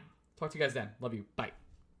time. Talk to you guys then. Love you. Bye.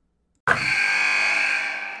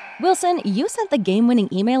 Wilson, you sent the game-winning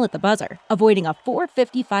email at the buzzer, avoiding a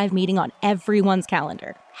 4:55 meeting on everyone's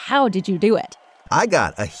calendar. How did you do it? I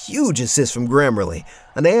got a huge assist from Grammarly,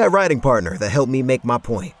 an AI writing partner that helped me make my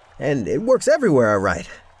point. And it works everywhere I write.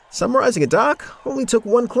 Summarizing a doc only took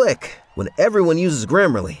one click. When everyone uses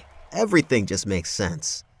Grammarly, everything just makes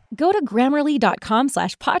sense. Go to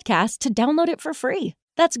Grammarly.com/podcast to download it for free.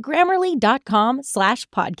 That's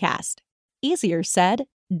Grammarly.com/podcast. Easier said,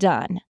 done.